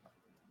segment.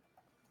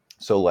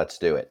 So let's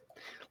do it.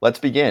 Let's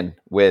begin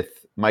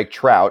with Mike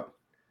Trout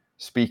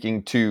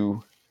speaking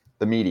to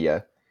the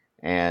media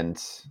and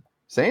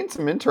saying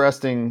some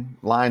interesting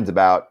lines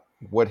about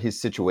what his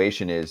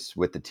situation is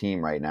with the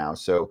team right now.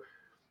 So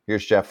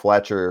here's Jeff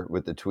Fletcher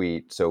with the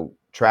tweet. So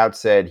Trout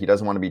said he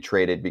doesn't want to be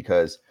traded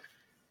because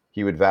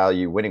he would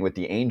value winning with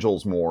the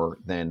Angels more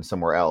than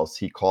somewhere else.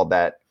 He called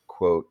that,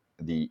 quote,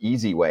 the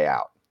easy way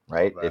out,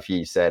 right? If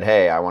he said,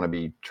 hey, I want to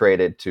be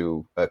traded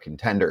to a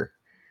contender,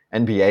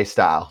 NBA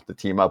style, to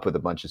team up with a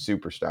bunch of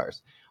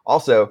superstars.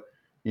 Also,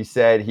 he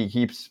said he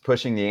keeps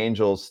pushing the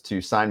Angels to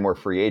sign more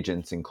free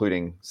agents,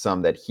 including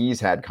some that he's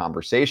had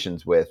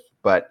conversations with.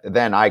 But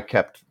then I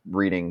kept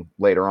reading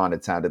later on,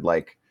 it sounded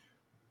like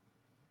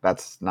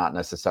that's not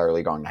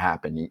necessarily going to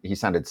happen. He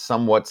sounded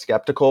somewhat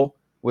skeptical,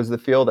 was the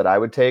feel that I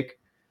would take,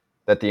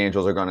 that the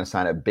Angels are going to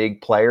sign a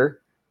big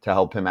player to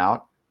help him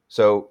out.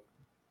 So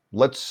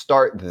let's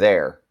start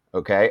there,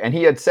 okay? And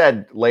he had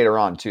said later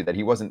on, too, that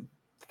he wasn't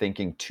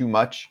thinking too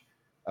much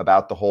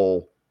about the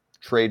whole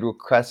trade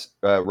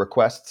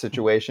request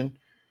situation.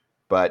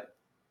 But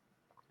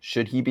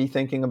should he be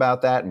thinking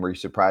about that? And were you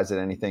surprised at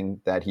anything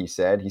that he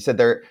said? He said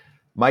there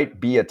might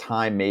be a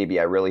time maybe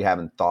I really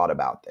haven't thought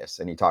about this.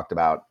 And he talked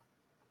about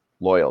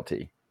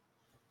loyalty.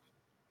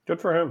 Good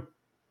for him.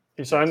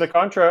 He signed the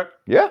contract.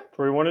 Yeah. That's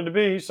where he wanted to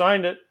be. He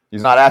signed it.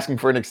 He's not asking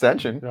for an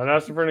extension. Not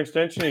asking for an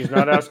extension. He's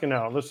not asking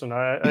out. Listen,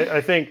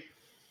 I think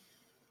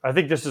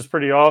this is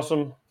pretty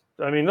awesome.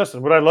 I mean,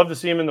 listen, would I love to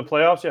see him in the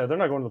playoffs? Yeah, they're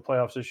not going to the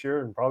playoffs this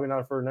year and probably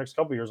not for the next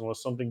couple of years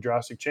unless something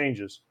drastic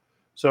changes.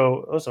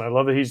 So, listen, I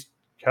love that he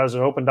has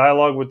an open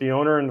dialogue with the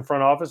owner in the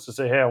front office to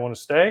say, hey, I want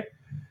to stay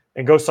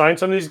and go sign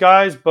some of these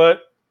guys.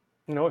 But,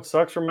 it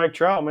sucks for Mike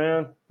Trout,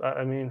 man.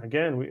 I mean,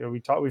 again,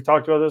 we've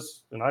talked about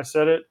this, and I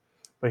said it,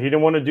 but he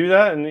didn't want to do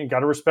that, and you got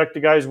to respect the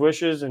guy's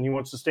wishes, and he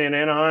wants to stay in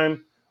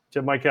Anaheim.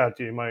 Tip my cap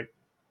to you, Mike.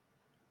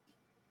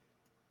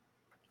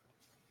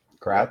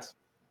 Kratz?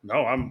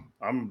 No,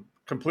 I'm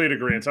complete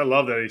agreement. I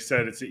love that he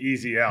said it's the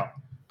easy out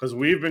because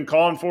we've been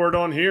calling for it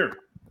on here.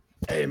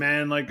 Hey,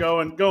 man, like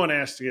go and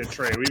ask to get a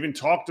trade. We even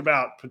talked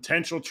about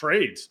potential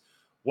trades.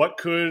 What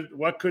could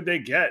they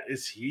get?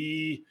 Is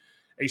he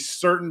a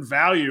certain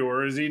value,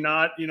 or is he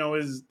not?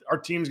 Is our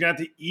team's going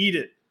to have to eat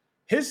it?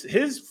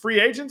 His free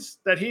agents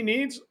that he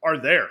needs are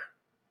there.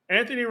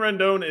 Anthony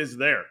Rendon is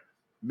there.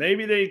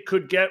 Maybe they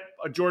could get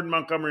a Jordan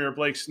Montgomery or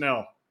Blake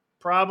Snell.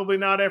 Probably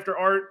not after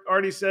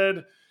Artie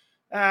said,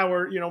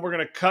 we're going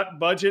to cut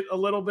budget a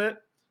little bit.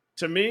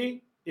 To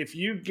me, if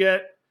you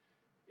get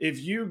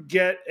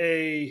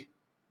a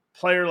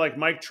player like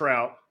Mike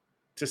Trout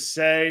to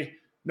say,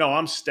 no,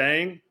 I'm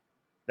staying,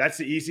 that's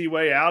the easy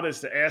way out,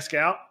 is to ask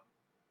out.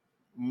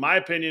 My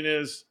opinion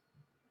is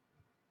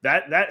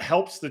that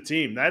helps the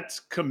team.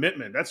 That's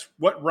commitment. That's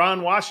what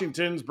Ron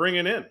Washington's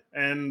bringing in.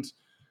 And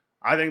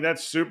I think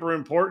that's super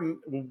important.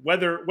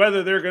 Whether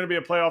they're going to be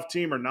a playoff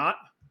team or not,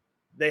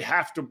 they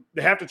have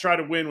to try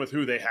to win with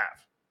who they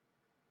have.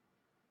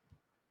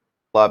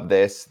 Love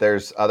this.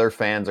 There's other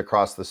fans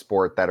across the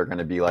sport that are going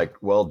to be like,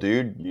 well,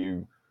 dude,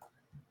 you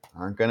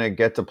aren't going to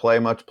get to play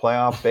much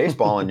playoff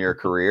baseball in your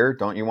career.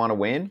 Don't you want to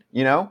win?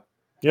 Yeah.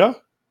 No?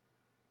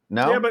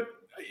 Yeah, but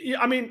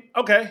I mean,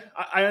 okay,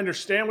 I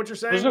understand what you're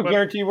saying. There's no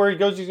guarantee where he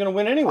goes he's going to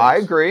win anyway. I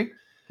agree.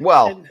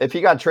 Well, if he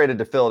got traded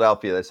to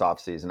Philadelphia this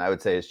offseason, I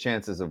would say his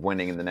chances of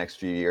winning in the next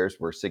few years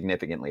were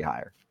significantly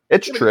higher.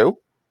 It's true.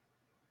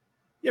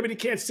 Yeah, but he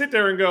can't sit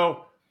there and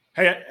go,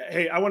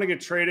 hey, I want to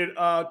get traded.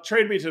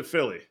 Trade me to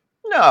Philly.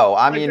 No,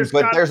 I Like, mean, there's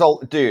but got- there's a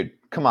dude.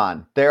 Come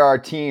on, there are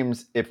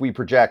teams if we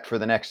project for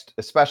the next,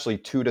 especially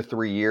 2 to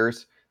 3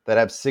 years, that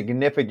have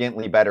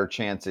significantly better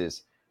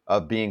chances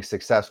of being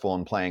successful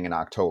in playing in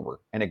October,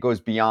 and it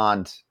goes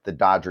beyond the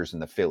Dodgers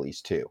and the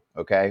Phillies too.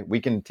 Okay, we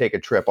can take a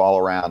trip all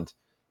around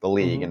the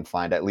league and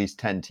find at least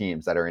 10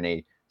 teams that are in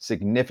a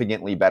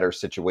significantly better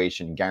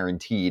situation,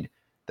 guaranteed,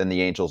 than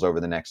the Angels over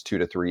the next 2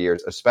 to 3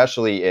 years,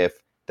 especially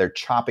if they're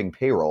chopping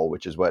payroll,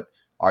 which is what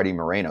Artie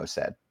Moreno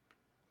said.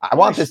 I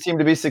want this team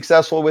to be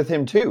successful with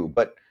him too,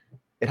 but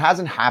it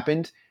hasn't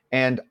happened.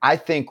 And I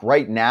think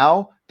right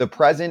now, the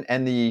present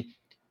and the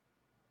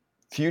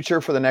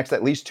future for the next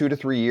at least 2 to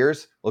 3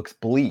 years looks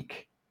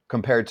bleak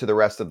compared to the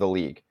rest of the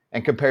league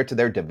and compared to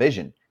their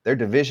division. Their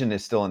division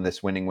is still in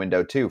this winning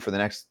window too for the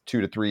next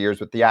 2 to 3 years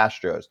with the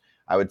Astros.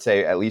 I would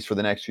say at least for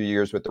the next few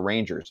years with the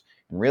Rangers,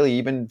 and really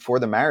even for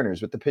the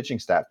Mariners with the pitching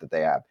staff that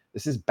they have.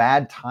 This is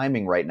bad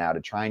timing right now to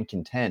try and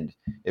contend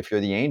if you're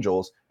the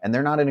Angels, and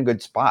they're not in a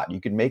good spot.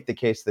 You could make the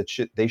case that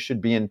they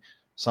should be in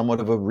somewhat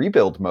of a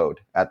rebuild mode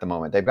at the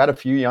moment. They've got a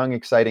few young,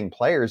 exciting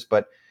players,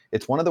 but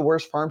it's one of the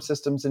worst farm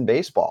systems in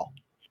baseball.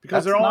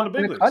 Because they're all in the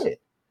big leagues.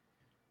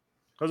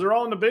 Because they're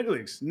all in the big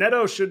leagues.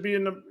 Neto should be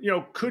in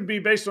the, could be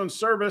based on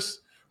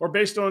service or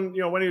based on,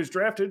 when he was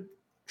drafted,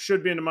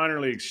 should be in the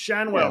minor leagues.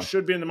 Shanwell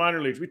should be in the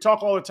minor leagues. We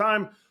talk all the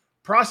time.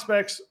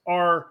 Prospects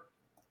are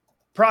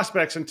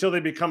prospects until they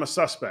become a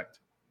suspect.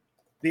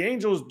 The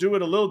Angels do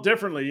it a little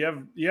differently.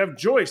 You have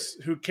Joyce,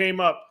 who came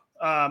up.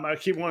 I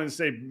keep wanting to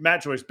say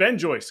Matt Joyce. Ben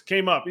Joyce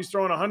came up. He's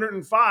throwing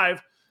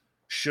 105.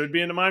 Should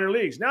be in the minor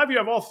leagues. Now, if you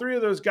have all three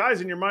of those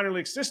guys in your minor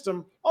league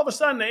system, all of a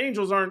sudden the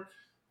Angels aren't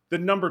the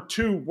number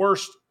 2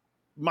 worst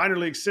minor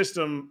league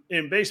system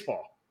in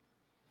baseball.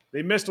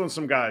 They missed on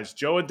some guys.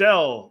 Joe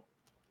Adele,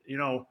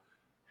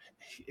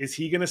 is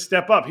he going to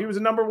step up? He was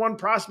a number 1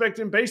 prospect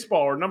in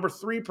baseball or number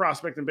 3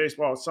 prospect in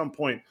baseball at some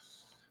point.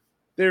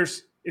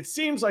 It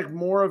seems like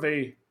more of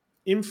a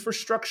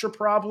infrastructure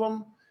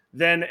problem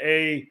than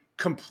a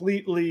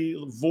completely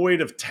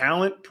void of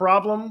talent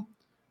problem.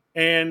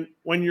 And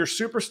when your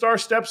superstar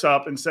steps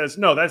up and says,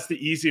 no, that's the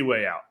easy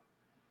way out,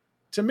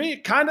 to me,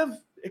 it kind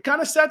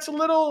of sets a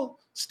little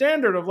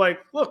standard of like,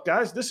 look,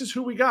 guys, this is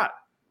who we got.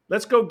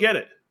 Let's go get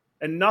it.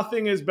 And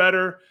nothing is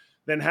better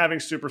than having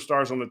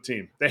superstars on the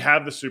team. They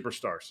have the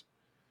superstars.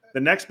 The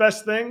next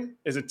best thing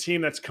is a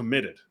team that's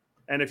committed.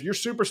 And if your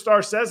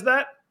superstar says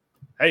that,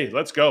 hey,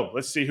 let's go.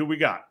 Let's see who we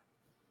got.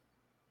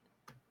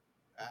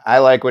 I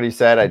like what he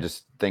said. I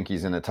just think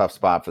he's in a tough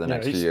spot for the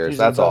next few years.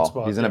 That's all.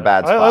 Spot, he's in a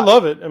bad spot. I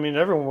love it. I mean,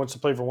 everyone wants to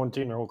play for one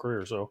team their whole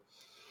career, so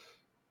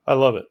I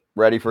love it.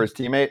 Ready for his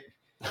teammate?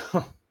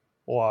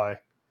 Why?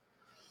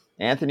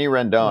 Anthony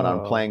Rendon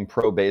on playing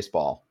pro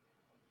baseball.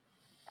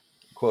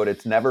 Quote,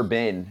 "It's never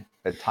been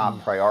a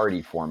top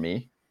priority for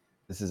me.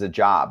 This is a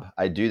job.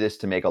 I do this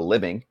to make a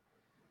living.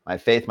 My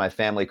faith, my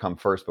family come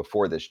first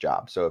before this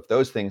job. So if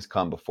those things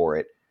come before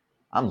it,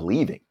 I'm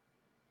leaving."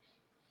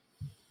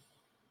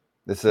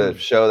 This is a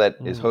show that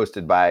is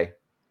hosted by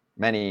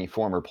many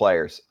former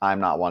players. I'm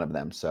not one of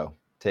them. So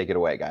take it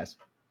away, guys.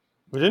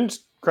 But didn't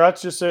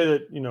Kratz just say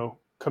that,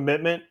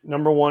 commitment,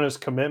 number 1 is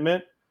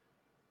commitment?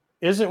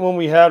 Isn't when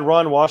we had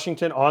Ron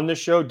Washington on this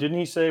show, didn't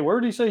he say, where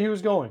did he say he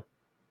was going?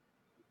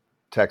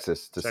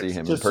 Texas to see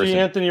him in person. To see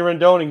Anthony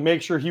Rendon and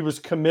make sure he was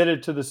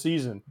committed to the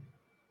season.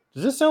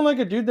 Does this sound like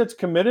a dude that's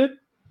committed?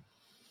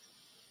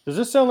 Does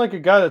this sound like a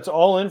guy that's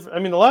all in? I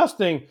mean, the last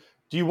thing,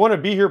 do you want to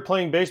be here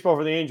playing baseball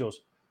for the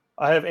Angels?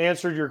 I have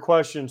answered your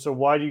question, so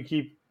why do you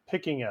keep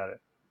picking at it?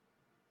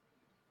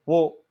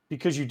 Well,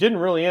 because you didn't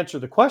really answer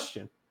the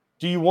question.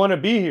 Do you want to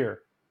be here?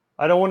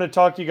 I don't want to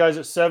talk to you guys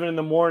at 7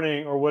 a.m.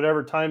 or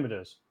whatever time it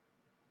is.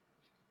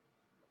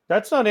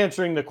 That's not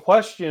answering the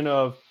question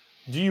of,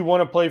 do you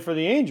want to play for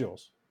the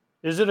Angels?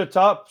 Is it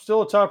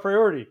still a top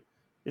priority?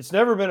 It's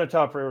never been a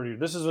top priority.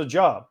 This is a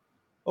job.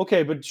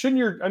 Okay, but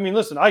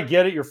listen, I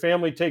get it. Your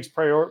family takes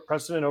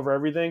precedent over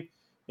everything.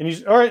 And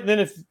he's, all right, then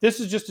if this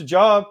is just a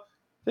job,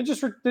 then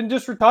just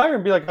retire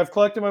and be like, I've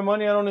collected my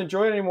money. I don't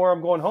enjoy it anymore.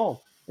 I'm going home.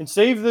 And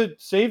save the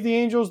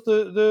Angels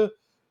the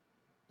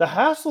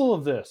hassle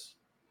of this.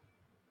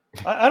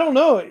 I don't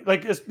know.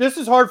 Like, this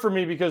is hard for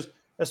me because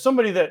as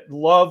somebody that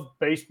loved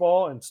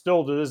baseball and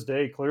still to this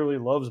day clearly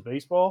loves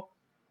baseball,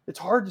 it's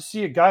hard to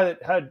see a guy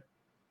that had,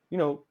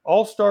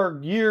 all-star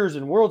years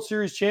and World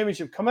Series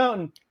championship come out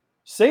and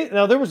say.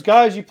 Now, there was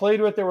guys you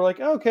played with that were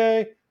like,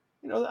 okay,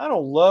 I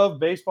don't love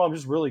baseball. I'm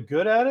just really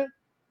good at it.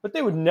 But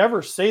they would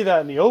never say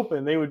that in the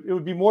open. It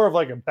would be more of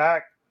like a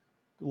back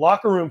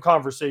locker room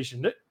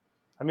conversation.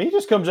 I mean, he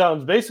just comes out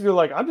and is basically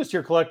like, I'm just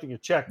here collecting a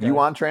check. Guys. You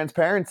want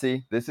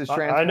transparency. This is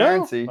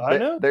transparency. I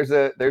know. There's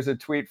a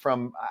tweet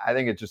from, I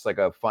think it's just like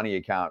a funny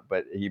account,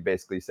 but he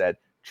basically said,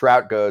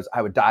 Trout goes,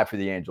 I would die for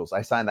the Angels.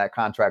 I signed that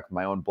contract with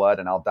my own blood,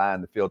 and I'll die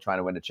on the field trying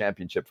to win a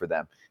championship for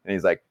them. And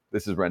he's like,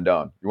 this is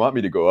Rendon. You want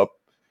me to go up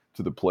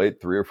to the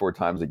plate 3 or 4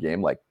 times a game,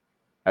 like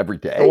every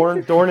day?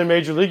 Dorn in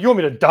Major League. You want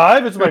me to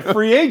dive? It's my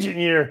free agent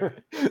year.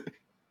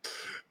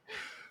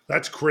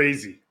 That's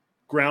crazy.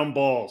 Ground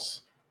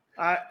balls.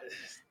 I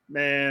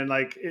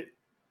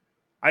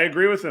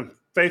agree with him.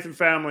 faith and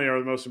family are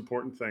the most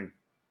important thing.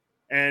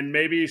 And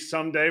maybe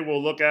someday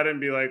we'll look at it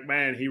and be like,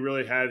 man, he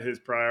really had his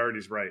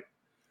priorities right.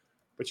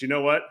 But you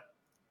know what?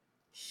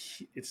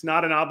 It's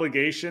not an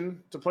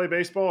obligation to play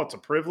baseball. It's a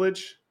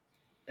privilege.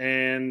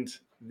 And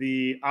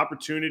the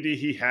opportunity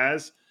he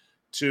has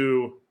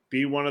to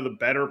be one of the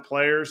better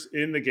players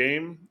in the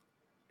game.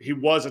 He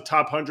was a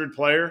top 100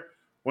 player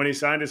when he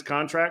signed his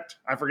contract.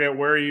 I forget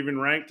where he even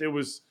ranked. It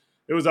was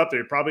up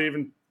there, probably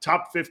even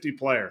top 50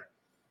 player.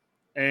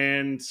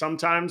 And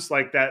sometimes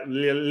like that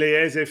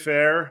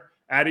laissez-faire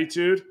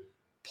attitude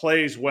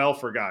plays well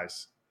for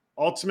guys.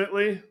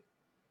 Ultimately,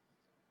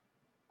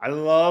 I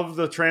love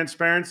the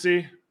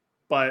transparency,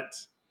 but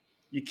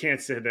you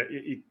can't say that.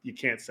 You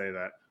can't say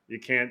that. You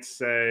can't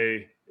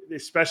say,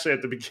 especially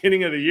at the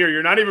beginning of the year,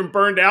 you're not even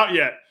burned out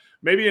yet.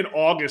 Maybe in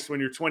August when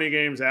you're 20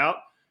 games out,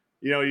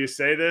 you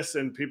say this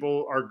and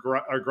people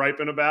are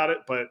griping about it.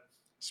 But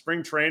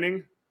spring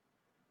training,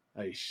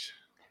 aish.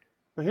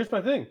 But here's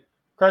my thing.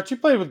 Crouch, you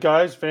played with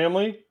guys,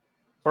 family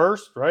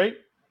first, right?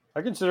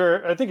 I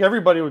think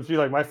everybody would feel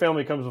like my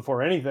family comes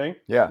before anything.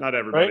 Yeah. Not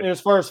everybody. Right? And as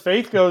far as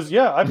faith goes,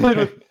 yeah, I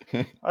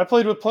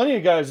played with plenty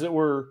of guys that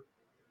were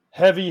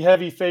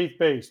heavy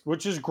faith-based,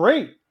 which is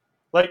great.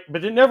 But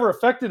it never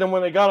affected them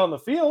when they got on the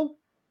field.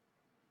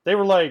 They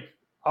were like,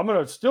 I'm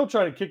going to still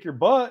try to kick your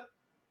butt.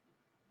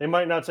 They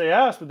might not say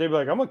ass, but they'd be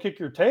like, I'm going to kick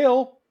your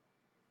tail,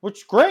 which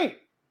is great,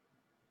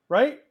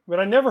 right?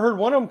 But I never heard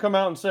one of them come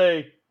out and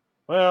say,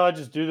 well, I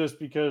just do this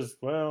because,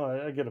 well,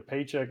 I get a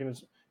paycheck.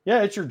 And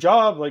it's your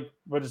job,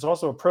 but it's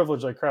also a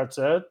privilege, like Trout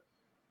said.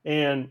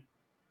 And,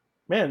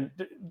 man,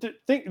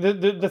 think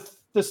the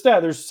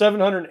stat, there's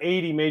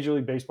 780 Major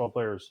League Baseball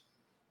players,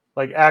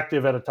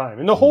 active at a time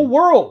in the whole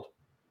world.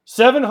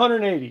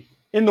 780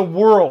 in the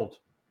world,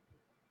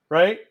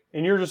 right?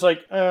 And you're just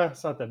like,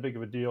 it's not that big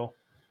of a deal.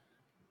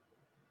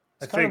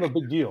 It's kind of a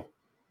big deal.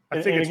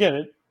 I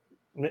don't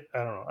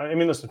know. I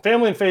mean, listen,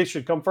 family and faith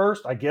should come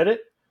first. I get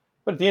it.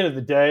 But at the end of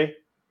the day,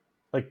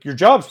 your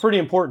job's pretty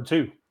important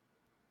too.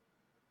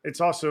 It's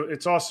also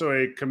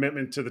a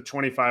commitment to the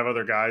 25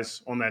 other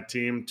guys on that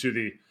team, to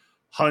the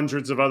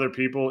hundreds of other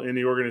people in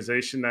the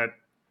organization that,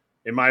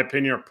 in my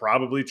opinion, are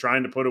probably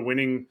trying to put a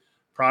winning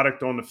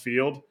product on the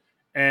field.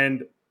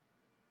 And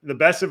the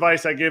best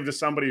advice I give to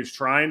somebody who's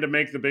trying to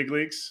make the big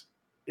leagues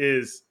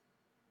is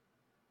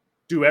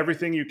do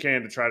everything you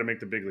can to try to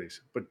make the big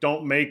leagues, but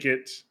don't make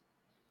it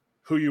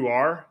who you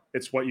are.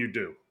 It's what you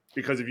do.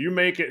 Because if you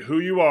make it who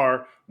you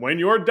are, when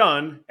you're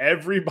done,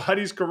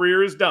 everybody's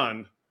career is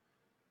done.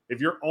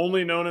 If you're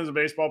only known as a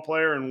baseball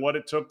player and what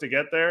it took to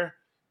get there,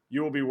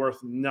 you will be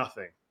worth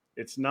nothing.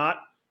 It's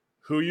not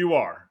who you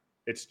are.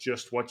 It's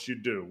just what you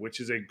do, which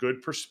is a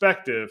good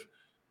perspective.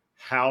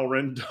 How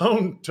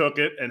Rendon took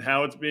it and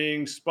how it's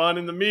being spun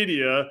in the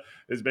media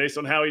is based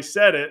on how he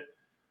said it,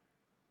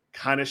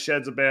 kind of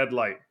sheds a bad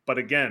light. But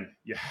again,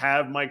 you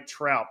have Mike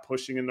Trout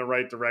pushing in the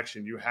right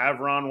direction. You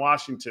have Ron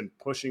Washington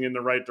pushing in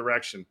the right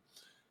direction.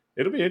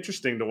 It'll be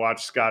interesting to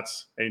watch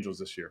Scott's Angels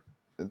this year.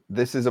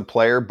 This is a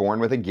player born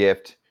with a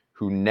gift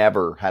who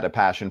never had a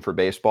passion for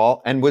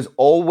baseball and was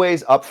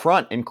always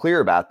upfront and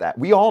clear about that.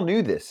 We all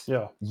knew this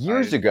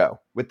years ago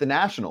with the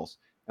Nationals,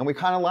 and we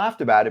kind of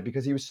laughed about it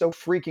because he was so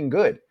freaking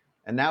good.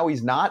 And now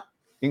he's not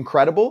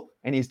incredible,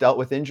 and he's dealt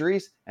with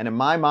injuries. And in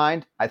my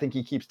mind, I think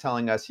he keeps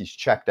telling us he's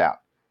checked out.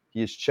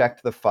 He is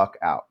checked the fuck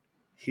out.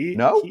 He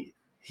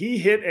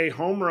hit a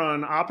home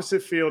run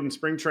opposite field in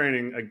spring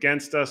training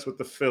against us with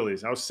the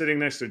Phillies. I was sitting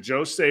next to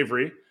Joe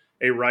Savory,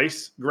 a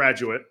Rice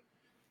graduate,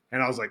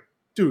 and I was like,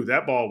 dude,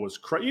 that ball was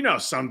crazy.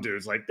 Some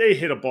dudes, they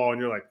hit a ball, and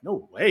you're like,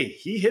 no way,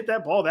 he hit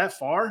that ball that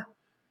far?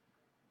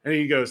 And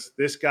he goes,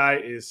 this guy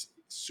is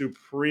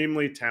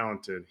supremely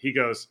talented. He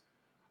goes,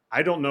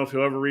 I don't know if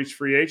he'll ever reach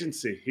free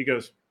agency. He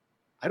goes,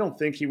 I don't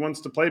think he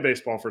wants to play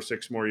baseball for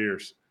 6 more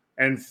years.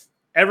 And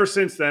ever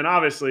since then,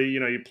 obviously,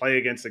 you play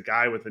against a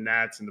guy with the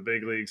Nats in the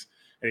big leagues,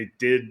 and he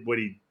did what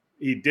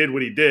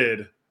he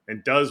did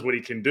and does what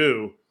he can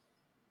do.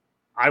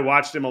 I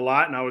watched him a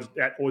lot, and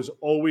that was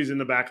always in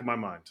the back of my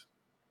mind.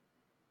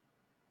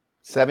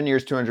 7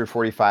 years,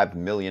 $245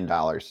 million.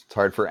 It's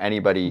hard for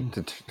anybody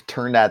to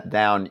turn that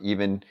down,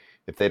 even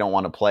if they don't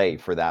want to play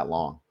for that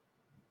long.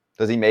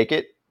 Does he make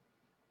it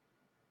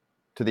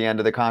to the end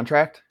of the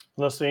contract?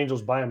 Unless the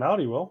Angels buy him out,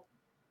 he will.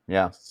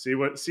 Yeah. See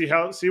what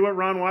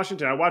Ron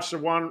Washington. I watched the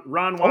Ron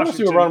Washington. I want to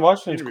see what Ron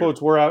Washington's interview.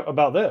 Quotes were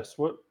about this.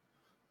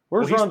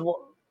 Where's Ron?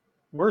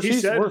 Where's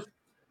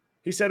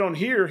he said on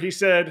here? He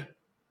said,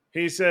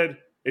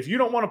 if you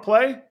don't want to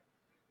play,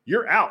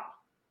 you're out.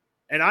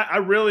 And I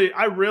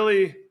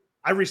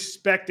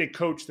respect a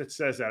coach that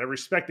says that. I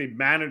respect a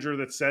manager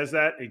that says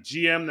that, a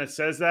GM that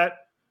says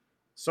that.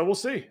 So we'll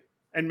see.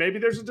 And maybe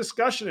there's a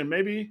discussion, and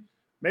maybe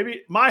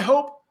my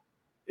hope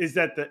is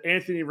that the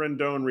Anthony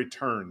Rendon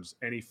returns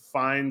and he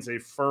finds a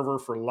fervor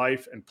for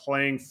life and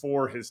playing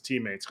for his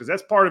teammates. Because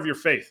that's part of your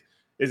faith,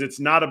 is it's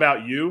not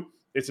about you,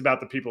 it's about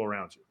the people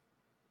around you.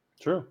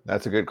 True.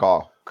 That's a good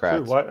call,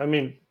 Kratz. True. I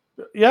mean,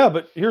 yeah,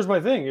 but here's my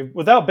thing.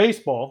 Without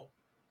baseball,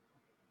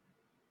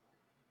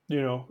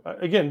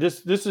 again,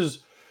 this is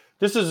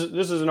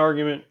an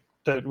argument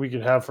that we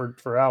could have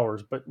for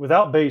hours. But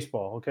without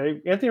baseball,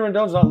 okay, Anthony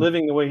Rendon's not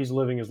living the way he's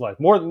living his life.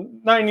 More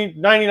than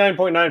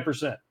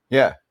 99.9%.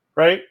 Yeah.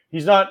 Right?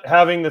 He's not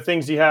having the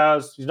things he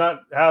has. He's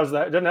not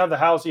doesn't have the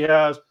house he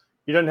has.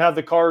 He doesn't have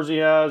the cars he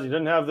has. He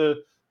doesn't have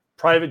the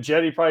private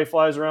jet he probably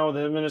flies around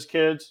with him and his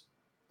kids.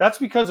 That's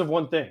because of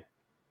one thing.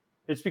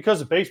 It's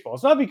because of baseball.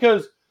 It's not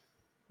because,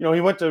 he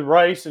went to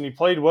Rice and he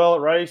played well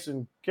at Rice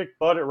and kicked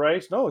butt at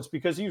Rice. No, it's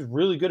because he was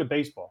really good at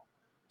baseball.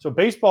 So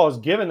baseball has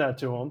given that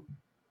to him,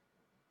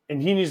 and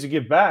he needs to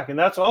give back. And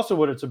that's also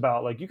what it's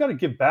about. Like, you got to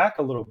give back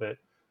a little bit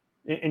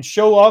and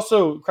show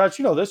also, Crouch,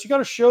 you got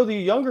to show the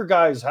younger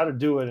guys how to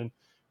do it. And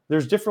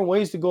there's different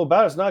ways to go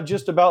about it. It's not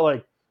just about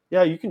like,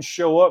 yeah, you can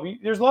show up.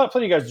 There's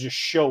plenty of guys that just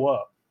show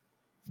up,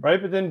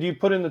 right? But then do you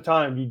put in the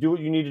time? Do you do what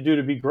you need to do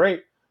to be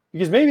great?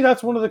 Because maybe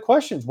that's one of the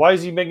questions. Why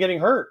has he been getting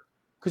hurt?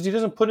 Because he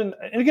doesn't put in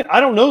 – and again, I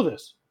don't know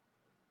this.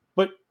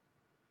 But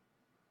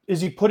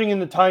is he putting in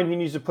the time he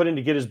needs to put in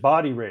to get his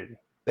body ready?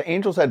 The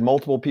Angels had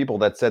multiple people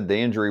that said the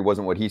injury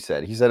wasn't what he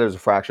said. He said it was a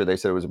fracture. They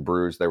said it was a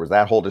bruise. There was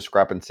that whole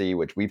discrepancy,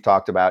 which we've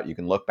talked about. You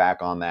can look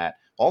back on that.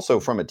 Also,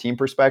 from a team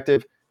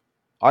perspective,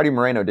 Artie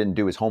Moreno didn't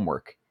do his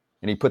homework.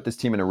 And he put this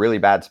team in a really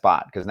bad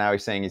spot because now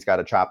he's saying he's got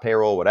to chop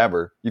payroll,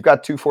 whatever. You've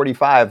got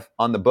 $245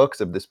 on the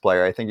books of this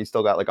player. I think he's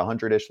still got like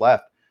 100-ish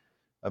left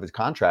of his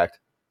contract.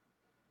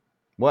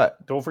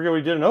 What? Don't forget what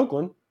he did in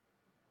Oakland.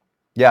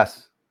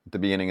 Yes, at the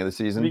beginning of the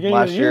season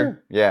last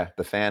year. Yeah,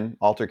 the fan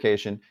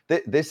altercation.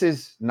 This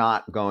is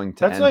not going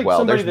to end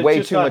well. There's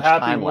way too much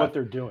time left. What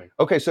they're doing.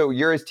 Okay, so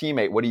you're his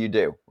teammate. What do you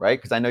do, right?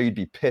 Because I know you'd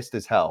be pissed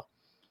as hell.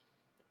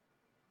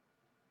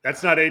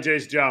 That's not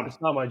AJ's job. It's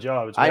not my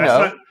job. I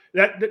know.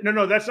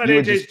 That's not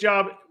AJ's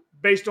job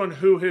based on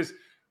who his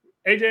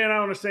 – AJ and I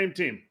are on the same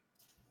team.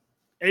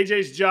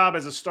 AJ's job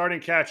as a starting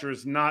catcher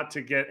is not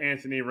to get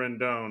Anthony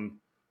Rendon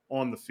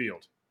on the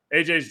field.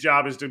 AJ's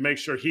job is to make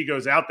sure he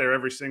goes out there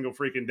every single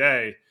freaking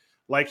day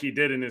like he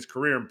did in his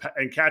career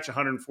and catch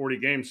 140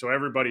 games so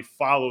everybody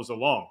follows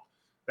along.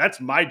 That's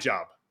my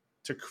job,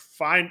 to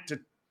find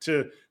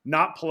to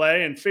not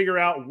play and figure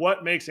out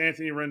what makes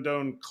Anthony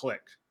Rendon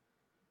click,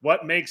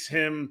 what makes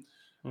him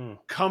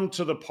come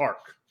to the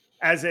park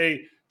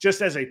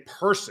just as a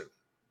person,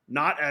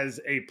 not as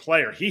a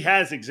player. He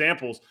has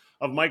examples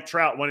of Mike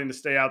Trout wanting to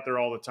stay out there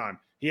all the time.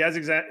 He has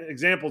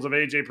examples of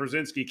AJ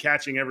Pierzynski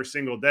catching every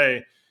single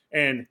day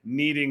and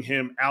needing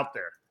him out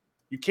there.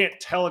 You can't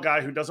tell a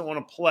guy who doesn't want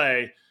to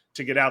play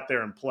to get out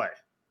there and play.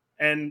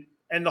 And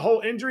the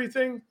whole injury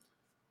thing,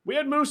 we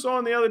had Moose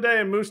on the other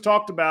day, and Moose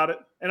talked about it.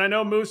 And I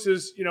know Moose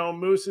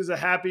is a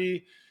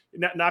happy,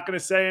 not going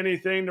to say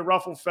anything to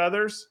ruffle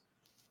feathers,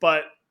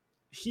 but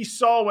he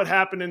saw what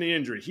happened in the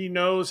injury. He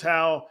knows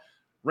how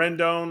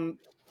Rendon,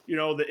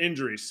 the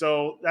injury.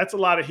 So that's a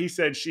lot of he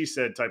said, she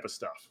said type of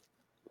stuff.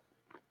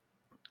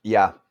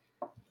 Yeah.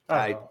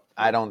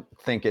 I don't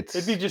think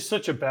it'd be just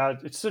such a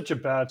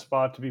bad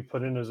spot to be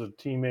put in as a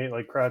teammate,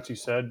 like Kratzy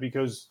said,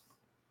 because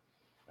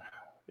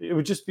it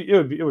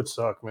would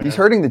suck, man. He's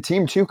hurting the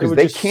team too because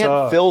they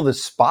can't fill the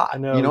spot.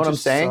 You know what I'm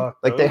saying?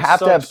 Like they have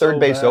to have third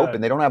base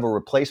open. They don't have a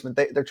replacement.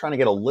 They're trying to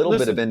get a little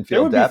bit of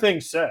infield depth. There would be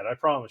things said. I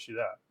promise you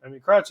that. I mean,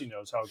 Kratzy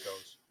knows how it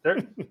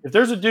goes. If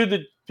there's a dude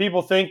that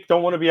people think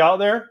don't want to be out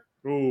there,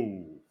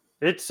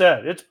 it's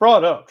said. It's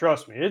brought up.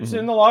 Trust me. It's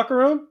in the locker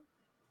room.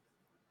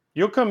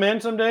 You'll come in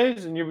some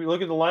days and you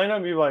look at the lineup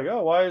and you're like,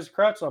 oh, why is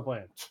Kratz not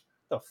playing?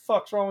 What the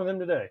fuck's wrong with him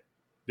today?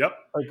 Yep.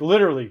 Like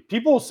literally,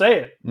 people will say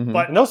it,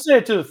 but and they'll say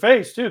it to the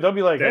face too. They'll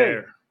be like, hey,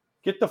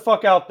 get the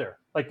fuck out there.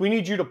 Like, we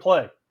need you to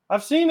play.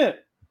 I've seen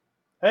it.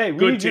 Hey,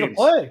 we need you to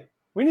play.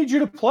 We need you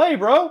to play,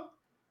 bro.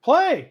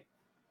 Play.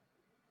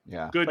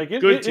 Yeah. Good. Like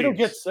it'll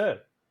get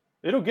said.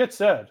 It'll get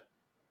said.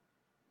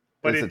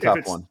 But it's a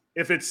tough one.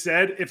 If it's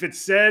said,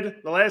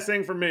 the last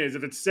thing for me is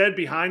if it's said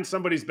behind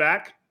somebody's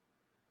back,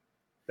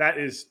 that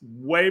is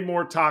way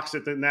more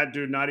toxic than that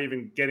dude not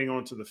even getting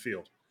onto the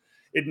field.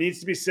 It needs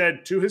to be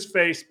said to his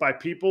face by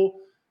people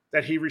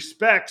that he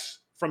respects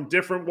from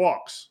different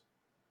walks.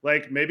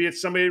 Like maybe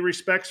it's somebody he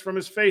respects from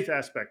his faith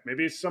aspect.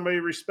 Maybe it's somebody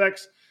who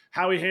respects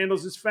how he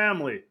handles his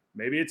family.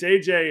 Maybe it's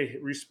AJ.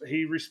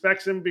 He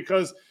respects him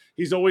because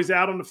he's always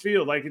out on the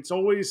field. Like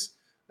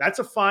that's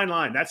a fine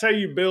line. That's how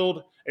you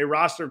build a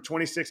roster of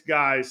 26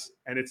 guys.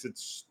 And it's a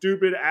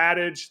stupid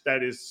adage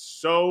that is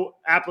so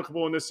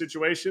applicable in this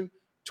situation.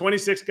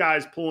 26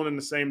 guys pulling in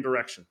the same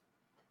direction.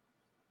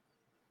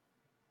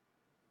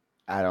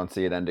 I don't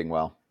see it ending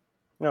well.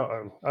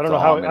 No, I don't know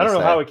how. I don't know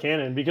how it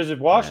can end, because if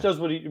Wash does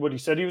what he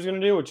said he was going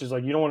to do, which is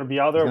like, you don't want to be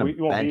out there,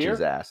 you won't be here.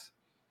 His ass.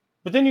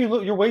 But then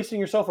you're wasting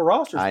yourself a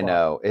roster spot. I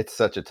know, it's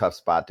such a tough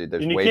spot, dude.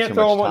 There's way too much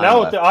time now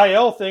left. With the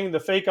IL thing, the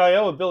fake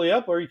IL with Billy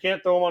Epler, you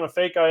can't throw him on a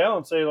fake IL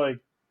and say like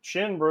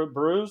shin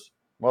bruise.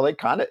 Well, he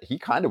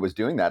kind of was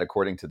doing that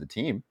according to the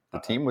team. The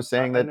team was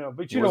saying that.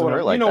 But you know what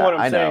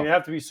I'm saying. You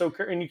have to be so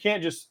careful, and you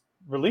can't just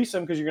release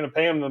him because you're going to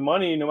pay him the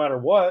money no matter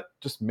what.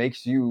 Just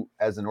makes you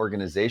as an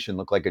organization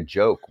look like a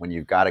joke when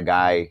you've got a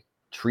guy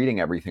treating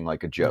everything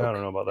like a joke. I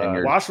don't know about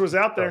that. Wash was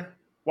out there.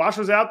 Wash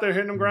was out there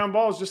hitting them ground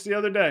balls just the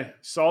other day.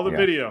 Saw the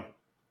video.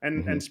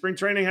 And spring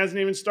training hasn't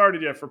even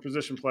started yet for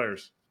position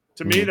players.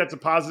 To me, that's a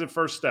positive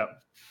first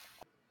step.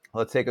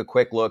 Let's take a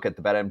quick look at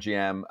the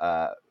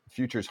BetMGM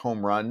futures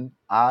home run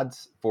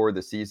odds for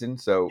the season.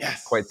 So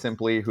quite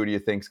simply, who do you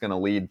think is going to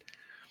lead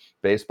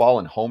baseball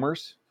in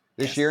homers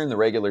this year in the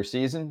regular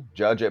season?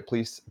 Judge at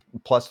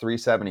plus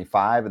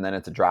 375, and then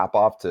it's a drop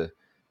off to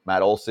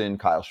Matt Olson,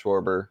 Kyle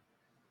Schwarber,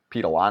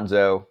 Pete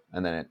Alonso,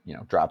 and then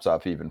it drops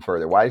off even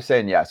further. Why are you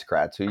saying yes,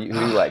 Kratz? Who do you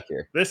like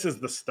here? This is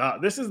the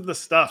stuff. This is the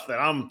stuff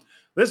that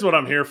this is what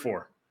I'm here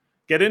for.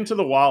 Get into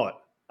the wallet.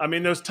 I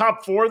mean, those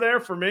top 4 there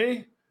for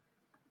me,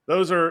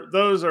 those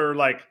are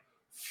like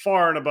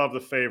far and above the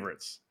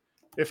favorites.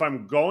 If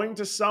I'm going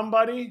to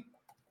somebody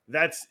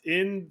that's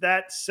in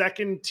that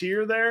second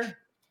tier there,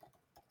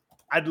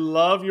 I'd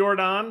love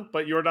Jordan,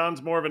 but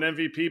Jordan's more of an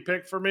MVP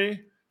pick for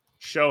me.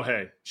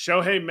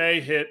 Shohei may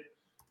hit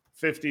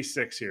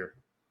 56 here.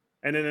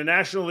 And in the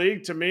National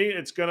League, to me,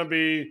 it's going to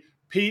be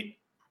Pete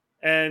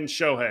and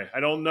Shohei. I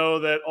don't know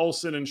that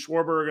Olsen and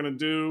Schwarber are going to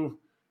do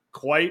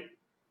quite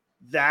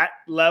that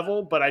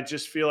level, but I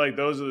just feel like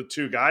those are the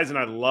 2 guys. And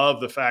I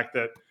love the fact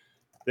that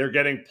they're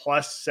getting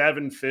plus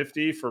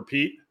 750 for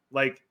Pete.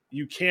 Like,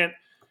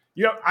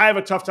 I have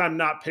a tough time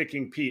not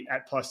picking Pete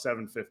at plus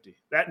 750.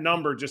 That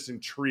number just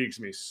intrigues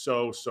me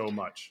so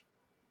much.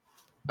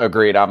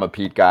 Agreed. I'm a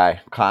Pete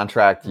guy.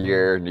 Contract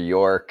year, New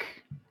York,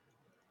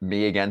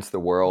 me against the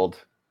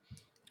world.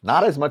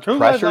 Not as much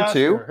pressure,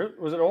 too.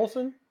 Was it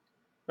Olsen,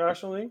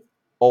 National League?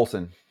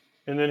 Olsen.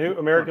 And then who?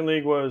 American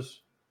League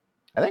was?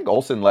 I think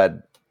Olsen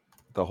led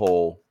the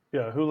whole.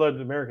 Yeah, who led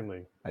the American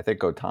League? I think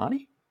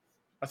Ohtani.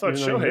 I thought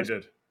Shohei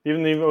did.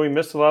 Even though we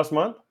missed the last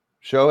month?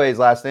 Shohei's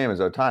last name is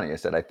Ohtani. I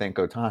said, I think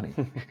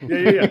Ohtani.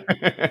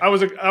 Yeah. I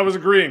was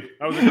agreeing.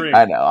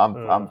 I know.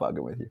 I'm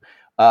bugging with you.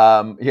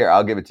 Here,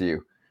 I'll give it to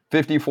you.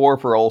 54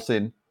 for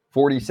Olsen,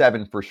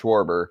 47 for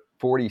Schwarber,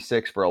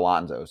 46 for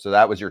Alonso. So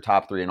that was your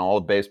top 3 in all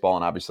of baseball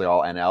and obviously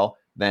all NL.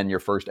 Then your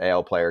first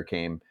AL player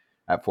came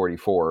at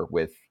 44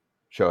 with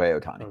Shohei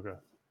Ohtani. Okay.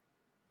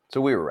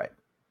 So we were right.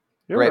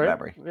 You're Great right.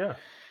 memory. Yeah.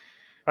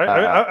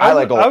 I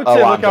would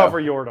say Alonso. Look out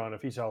for Jordan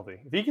if he's healthy.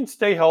 If he can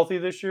stay healthy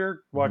this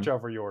year, watch out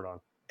for Jordan.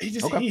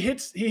 He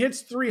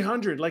hits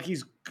 300 like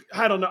he's,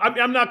 I don't know.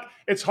 I'm not.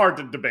 It's hard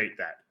to debate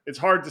that. It's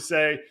hard to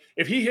say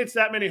if he hits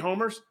that many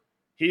homers,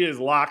 he is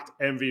locked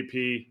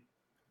MVP.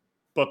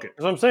 Book it.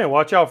 As I'm saying,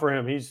 watch out for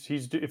him. He's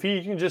if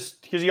he can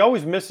just, because he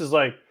always misses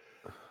like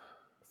a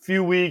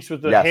few weeks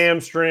with the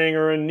hamstring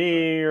or a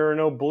knee or an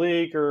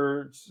oblique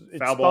or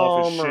foul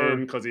ball off his shin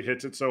because he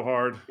hits it so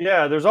hard.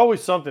 Yeah, there's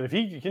always something. If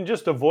he can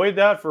just avoid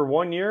that for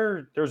 1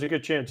 year, there's a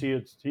good chance he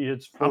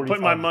hits 45. I'm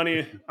putting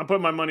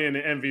my money in the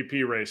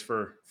MVP race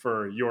for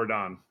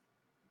Jordan.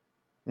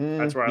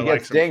 That's where I like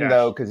some Sting cash.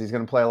 though, because he's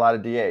going to play a lot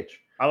of DH.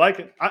 I like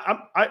it.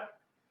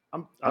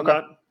 I'm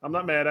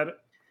not mad at it.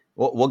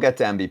 We'll get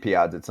to MVP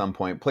odds at some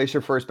point. Place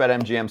your first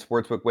BetMGM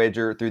sportsbook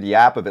wager through the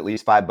app of at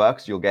least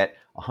 $5. You'll get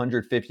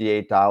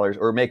 $158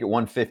 or make it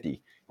 $150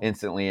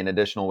 instantly in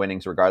additional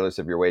winnings regardless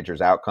of your wager's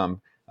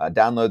outcome.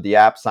 Download the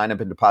app, sign up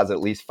and deposit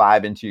at least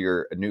 $5 into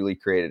your newly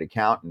created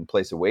account and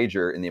place a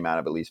wager in the amount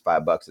of at least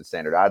 $5 at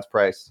standard odds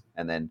price.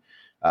 And then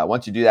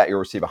once you do that, you'll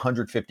receive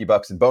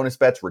 $150 in bonus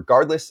bets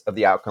regardless of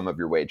the outcome of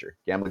your wager.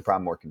 Gambling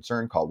problem or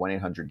concern, call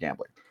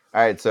 1-800-GAMBLER.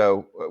 All right,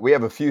 so we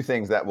have a few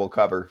things that we'll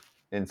cover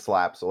in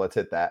Slap, so let's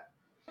hit that.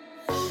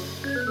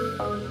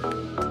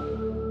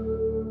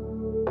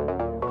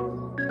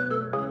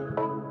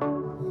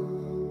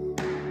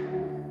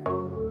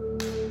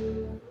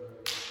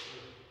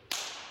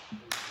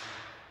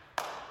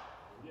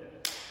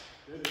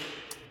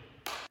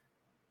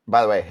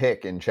 By the way,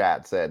 Hick in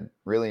chat said,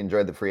 really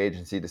enjoyed the free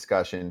agency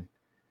discussion.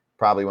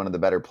 Probably one of the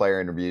better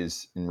player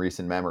interviews in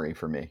recent memory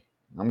for me.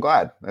 I'm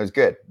glad. That was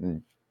good.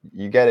 And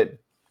you get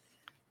it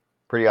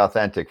pretty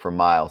authentic from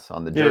Miles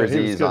on the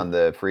jerseys, on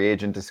the free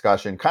agent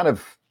discussion, kind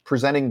of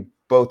presenting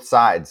both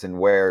sides and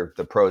where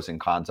the pros and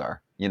cons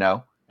are,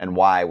 and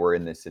why we're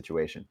in this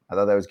situation. I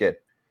thought that was good.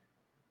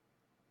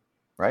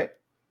 Right?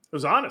 It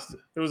was honest.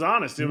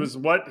 Mm-hmm. It was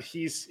what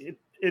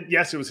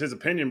yes, it was his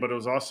opinion, but it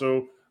was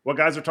also what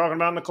guys are talking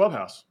about in the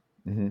clubhouse.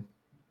 Mm-hmm.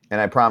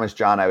 And I promised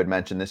John I would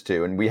mention this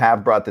too. And we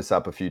have brought this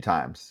up a few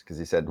times because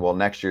he said, well,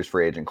 next year's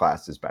free agent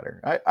class is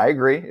better. I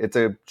agree. It's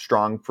a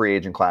strong free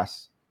agent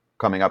class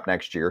coming up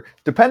next year,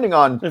 depending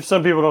on if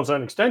some people don't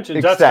sign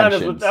extensions.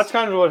 That's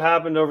kind of what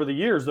happened over the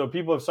years, though.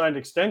 People have signed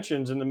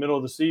extensions in the middle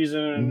of the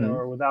season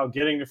or without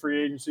getting to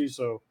free agency.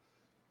 So,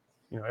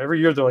 every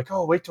year they're like,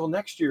 oh, wait till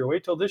next year,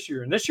 wait till this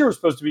year. And this year was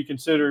supposed to be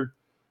considered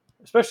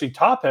especially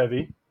top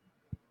heavy.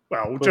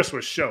 Well, just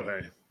with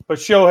Shohei. But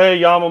Shohei,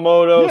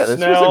 Yamamoto,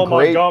 Snell,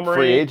 Montgomery,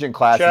 free agent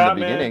class Chapman, in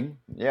the beginning.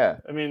 Yeah.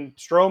 I mean,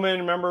 Stroman,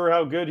 remember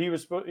how good he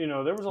was supposed, there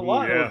was a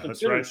lot that were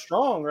considered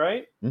strong,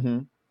 right? Mm-hmm.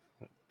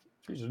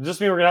 Does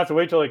this mean we're going to have to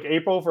wait till like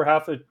April for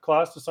half the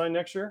class to sign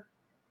next year?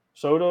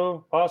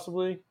 Soto,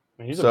 possibly?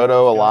 I mean,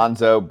 Soto,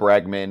 Alonso,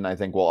 Bregman, I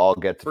think we'll all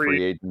get to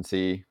free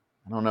agency.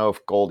 I don't know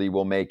if Goldie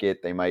will make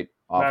it. They might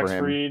offer Max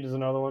him. Fried is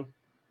another one.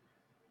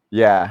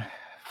 Yeah.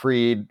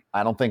 Fried.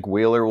 I don't think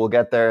Wheeler will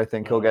get there. I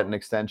think he'll get an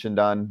extension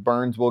done.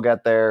 Burns will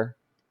get there.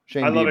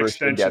 Shane Bieber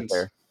should get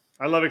there.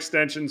 I love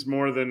extensions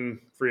more than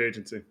free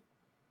agency.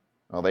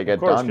 Well, they get Of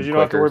course, done because you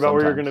don't have to worry about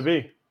where you're going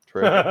sometimes. to be.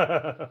 True.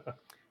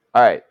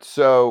 All right.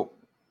 So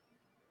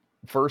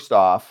first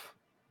off,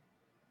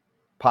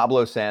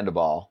 Pablo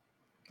Sandoval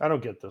I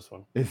don't get this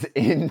one. is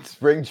in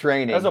spring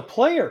training As a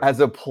player. I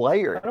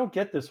don't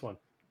get this one.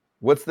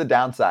 What's the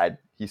downside?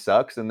 He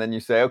sucks, and then you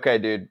say, okay,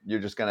 dude, you're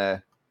just going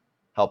to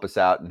help us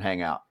out and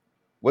hang out.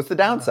 What's the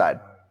downside?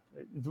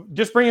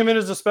 Just bring him in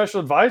as a special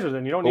advisor.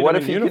 Then you don't need him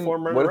in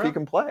uniform. What if he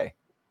can play?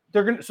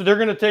 They're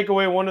going to take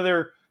away one of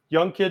their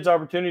young kids'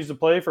 opportunities to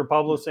play for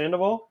Pablo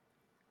Sandoval.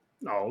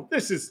 No,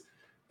 this is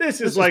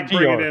like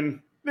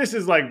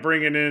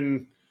bringing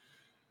in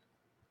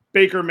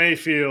Baker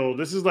Mayfield.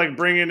 This is like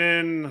bringing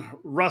in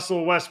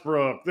Russell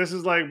Westbrook. This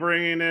is like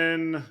bringing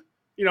in,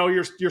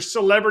 your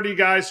celebrity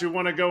guys who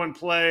want to go and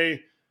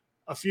play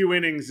a few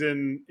innings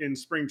in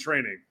spring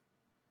training.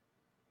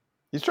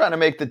 He's trying to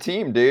make the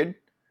team, dude.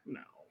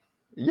 No.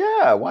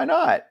 Yeah, why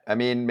not? I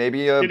mean,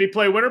 maybe. Did he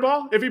play winter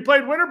ball? If he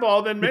played winter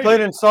ball, then maybe. He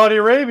played in Saudi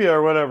Arabia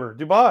or whatever,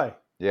 Dubai.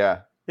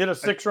 Yeah. He had a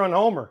 6-run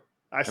homer.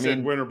 I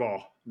said winter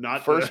ball,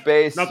 not first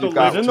base. Not the it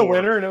was in the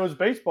winter and it was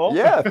baseball.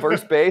 Yeah,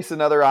 first base,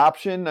 another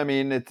option. I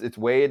mean, it's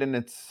Wade and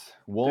it's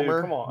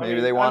Wilmer. Dude, come on. Maybe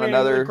they want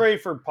another.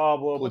 Great for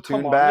Pablo, but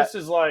come on. Bat.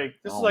 This is like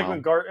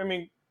when Gart. I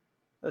mean,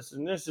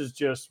 this is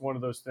just one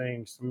of those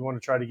things we want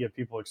to try to get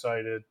people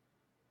excited.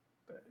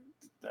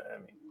 I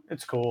mean,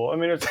 it's cool.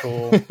 It's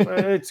cool.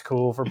 It's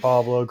cool for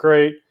Pablo.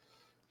 Great.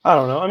 I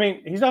don't know. I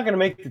mean, he's not going to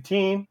make the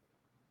team.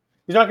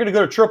 He's not going to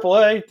go to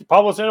AAA.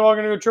 Pablo Sandoval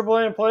going to go to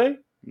AAA and play?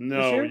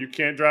 No, you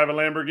can't drive a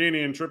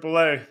Lamborghini in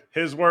AAA.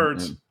 His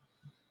words. Mm-hmm.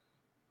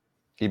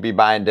 He'd be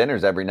buying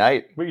dinners every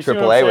night.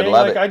 AAA would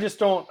love it. I just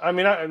don't.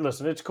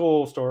 Listen, it's a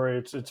cool story.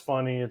 It's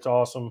funny. It's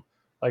awesome.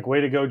 Like,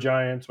 way to go,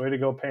 Giants. Way to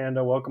go,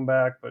 Panda. Welcome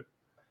back. But,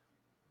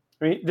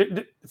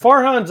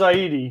 Farhan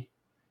Zaidi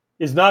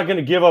is not going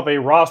to give up a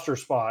roster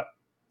spot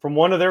from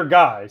one of their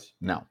guys.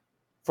 No.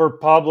 For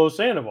Pablo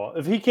Sandoval.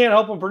 If he can't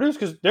help him produce,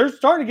 because they're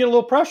starting to get a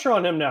little pressure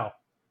on him now.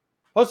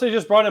 Plus, they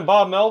just brought in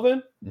Bob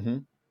Melvin. Mm-hmm.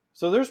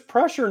 So there's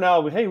pressure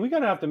now. But, hey, we're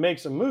going to have to make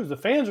some moves. The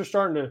fans are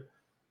starting to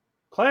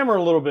clamor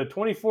a little bit.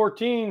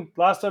 2014,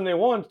 last time they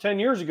won, 10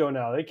 years ago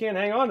now. They can't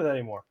hang on to that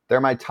anymore.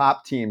 They're my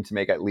top team to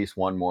make at least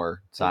one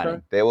more signing.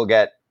 Okay. They will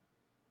get,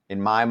 in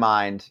my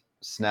mind,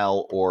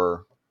 Snell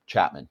or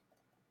Chapman.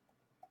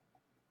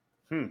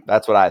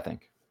 That's what I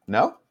think.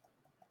 No?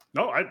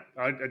 No, I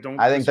don't.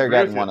 I think they're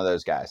getting one of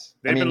those guys.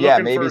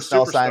 Maybe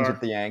Snell signs with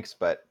the Yanks,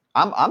 but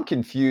I'm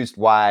confused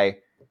what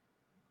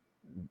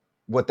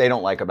they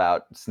don't like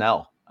about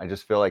Snell. I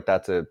just feel like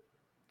that's a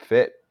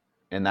fit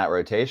in that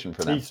rotation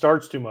for them. He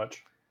starts too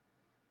much.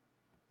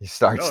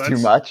 Too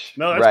much?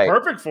 No, that's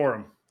perfect for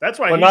him. That's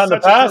why he's such a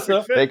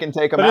perfect fit. They can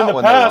take him out when they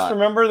want. But in the past,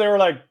 remember, they were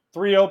like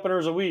 3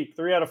 openers a week.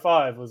 3 out of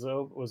 5 was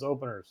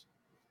openers.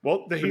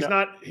 Well,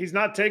 he's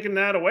not taking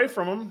that away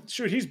from him.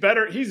 Shoot, he's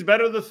better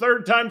the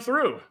third time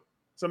through.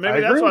 So maybe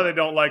that's why they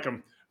don't like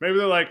him. Maybe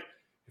they're like,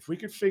 if we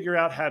could figure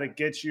out how to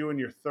get you in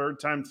your third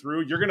time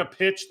through, you're going to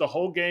pitch the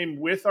whole game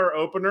with our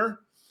opener,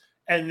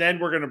 and then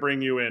we're going to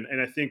bring you in,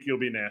 and I think you'll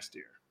be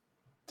nastier.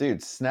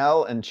 Dude,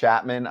 Snell and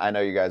Chapman, I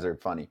know you guys are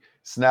funny.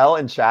 Snell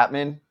and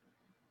Chapman,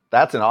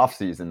 that's an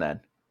offseason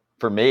then.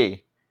 For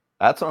me,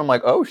 that's when I'm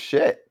like, oh,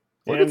 shit.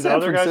 Look at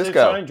San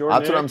Francisco.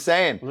 That's what I'm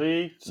saying.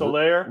 Lee,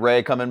 Soler.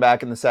 Ray coming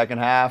back in the second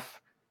half.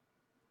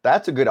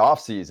 That's a good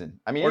offseason.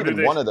 I mean,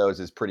 even one of those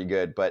is pretty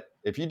good. But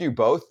if you do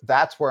both,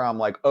 that's where I'm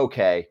like,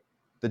 okay,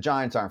 the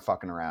Giants aren't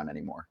fucking around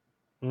anymore.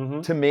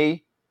 Mm-hmm. To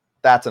me,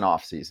 that's an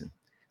offseason.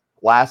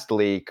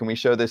 Lastly, can we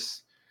show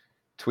this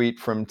tweet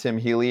from Tim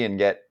Healy and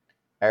get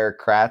Eric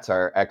Kratz,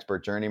 our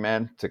expert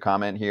journeyman, to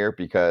comment here?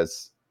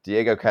 Because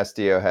Diego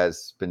Castillo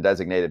has been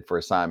designated for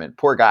assignment.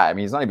 Poor guy. I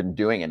mean, he's not even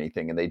doing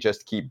anything, and they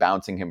just keep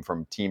bouncing him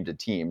from team to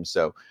team.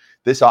 So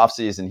this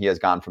offseason, he has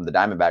gone from the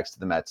Diamondbacks to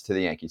the Mets to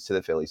the Yankees to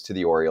the Phillies to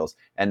the Orioles,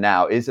 and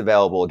now is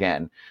available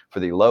again for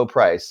the low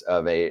price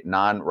of a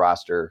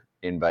non-roster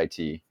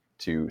invitee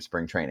to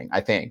spring training, I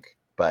think.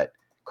 But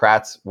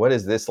Kratz, what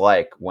is this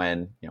like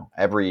when,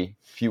 every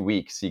few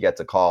weeks he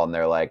gets a call and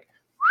they're like,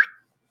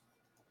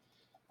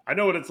 I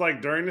know what it's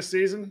like during the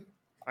season.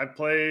 I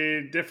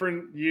played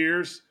different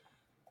years.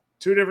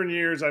 2 different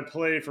years I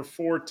played for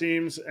 4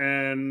 teams,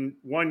 and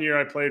 1 year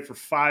I played for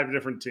 5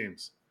 different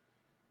teams.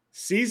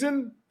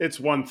 Season, it's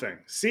one thing.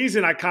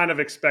 Season, I kind of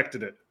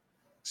expected it.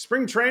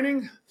 Spring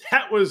training,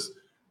 that was,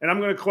 and I'm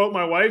going to quote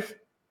my wife,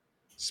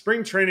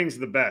 spring training's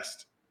the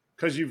best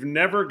because you've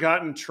never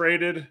gotten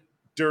traded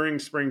during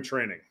spring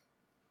training.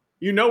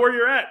 You know where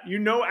you're at. You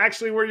know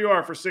actually where you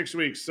are for 6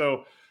 weeks.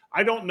 So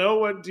I don't know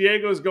what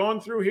Diego's going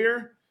through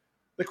here.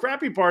 The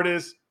crappy part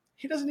is,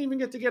 he doesn't even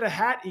get to get a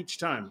hat each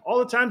time. All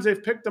the times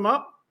they've picked him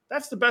up,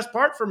 that's the best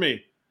part for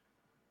me.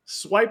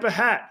 Swipe a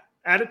hat.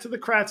 Add it to the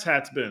Kratz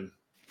hats bin.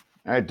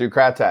 All right, do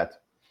Kratz hats.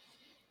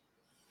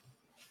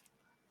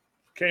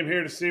 Came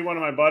here to see one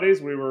of my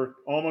buddies. We were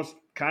almost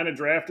kind of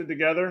drafted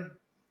together.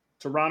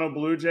 Toronto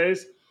Blue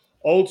Jays.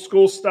 Old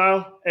school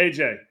style.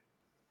 AJ,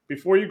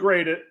 before you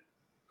grade it,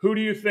 who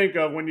do you think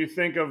of when you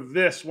think of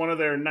this, one of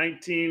their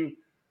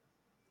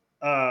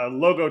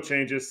logo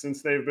changes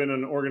since they've been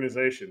an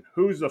organization.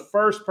 Who's the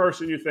first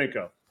person you think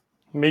of?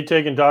 Me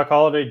taking Doc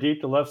Holliday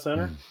deep to left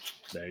center.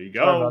 There you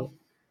Sorry about go.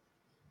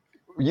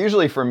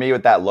 Usually for me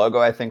with that logo,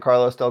 I think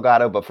Carlos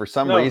Delgado, but for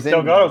some reason,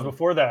 Delgado's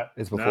before that.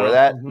 It's before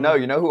that. Mhm. No,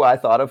 you know who I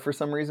thought of for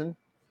some reason?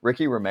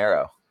 Ricky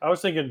Romero. I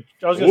was going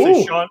to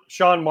say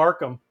Sean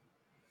Markham.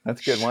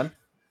 That's a good one.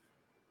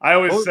 I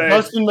always say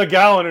Dustin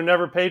McGowan, who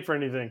never paid for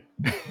anything.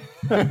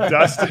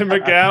 Dustin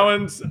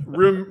McGowan's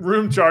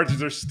room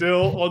charges are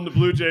still on the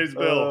Blue Jays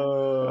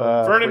bill.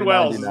 Vernon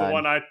Wells is the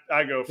one I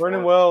go for.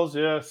 Vernon Wells,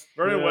 yes.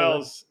 Vernon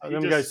Wells.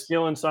 Them guys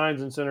stealing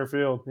signs in center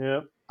field.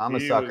 Yep. I'm a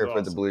sucker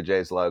for the Blue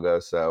Jays logo,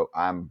 so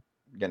I'm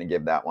going to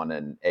give that one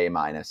an A-.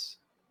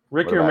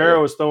 Ricky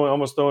Romero was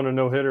almost throwing a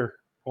no-hitter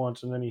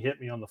once, and then he hit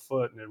me on the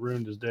foot, and it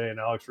ruined his day, and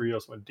Alex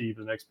Rios went deep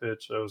the next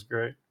pitch, so it was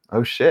great.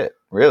 Oh, shit.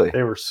 Really?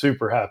 They were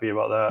super happy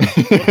about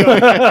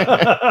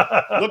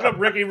that. Look up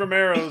Ricky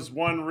Romero's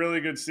one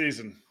really good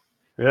season.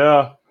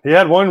 Yeah. He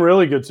had one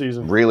really good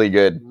season. Really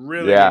good.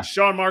 Really good.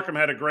 Sean Markham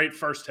had a great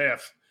first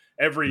half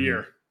every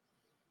year.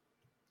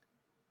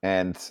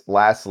 And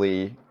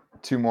lastly,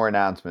 2 more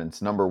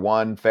announcements. Number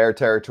 1, Fair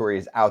Territory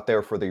is out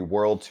there for the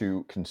world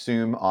to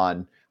consume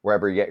on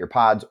wherever you get your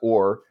pods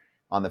or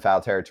on the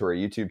Foul Territory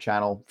YouTube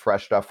channel.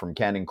 Fresh stuff from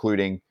Ken,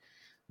 including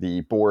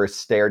the Boris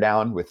stare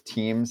down with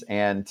teams.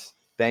 And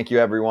thank you,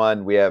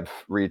 everyone. We have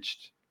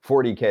reached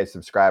 40K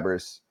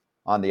subscribers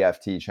on the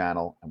FT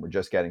channel, and we're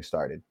just getting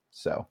started.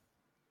 So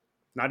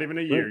not even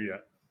a year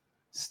yet.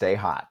 Stay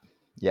hot.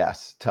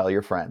 Yes, tell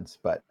your friends.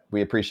 But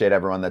we appreciate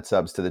everyone that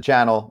subs to the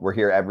channel. We're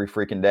here every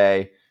freaking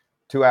day,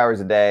 2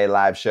 hours a day,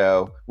 live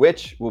show,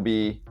 which will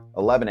be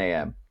 11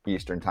 a.m.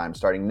 Eastern time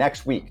starting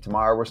next week.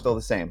 Tomorrow, we're still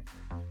the same.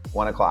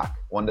 1 o'clock,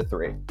 1 to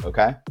 3.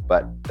 Okay?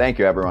 But thank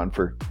you, everyone,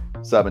 for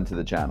subbing to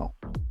the channel.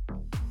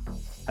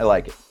 I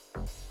like it.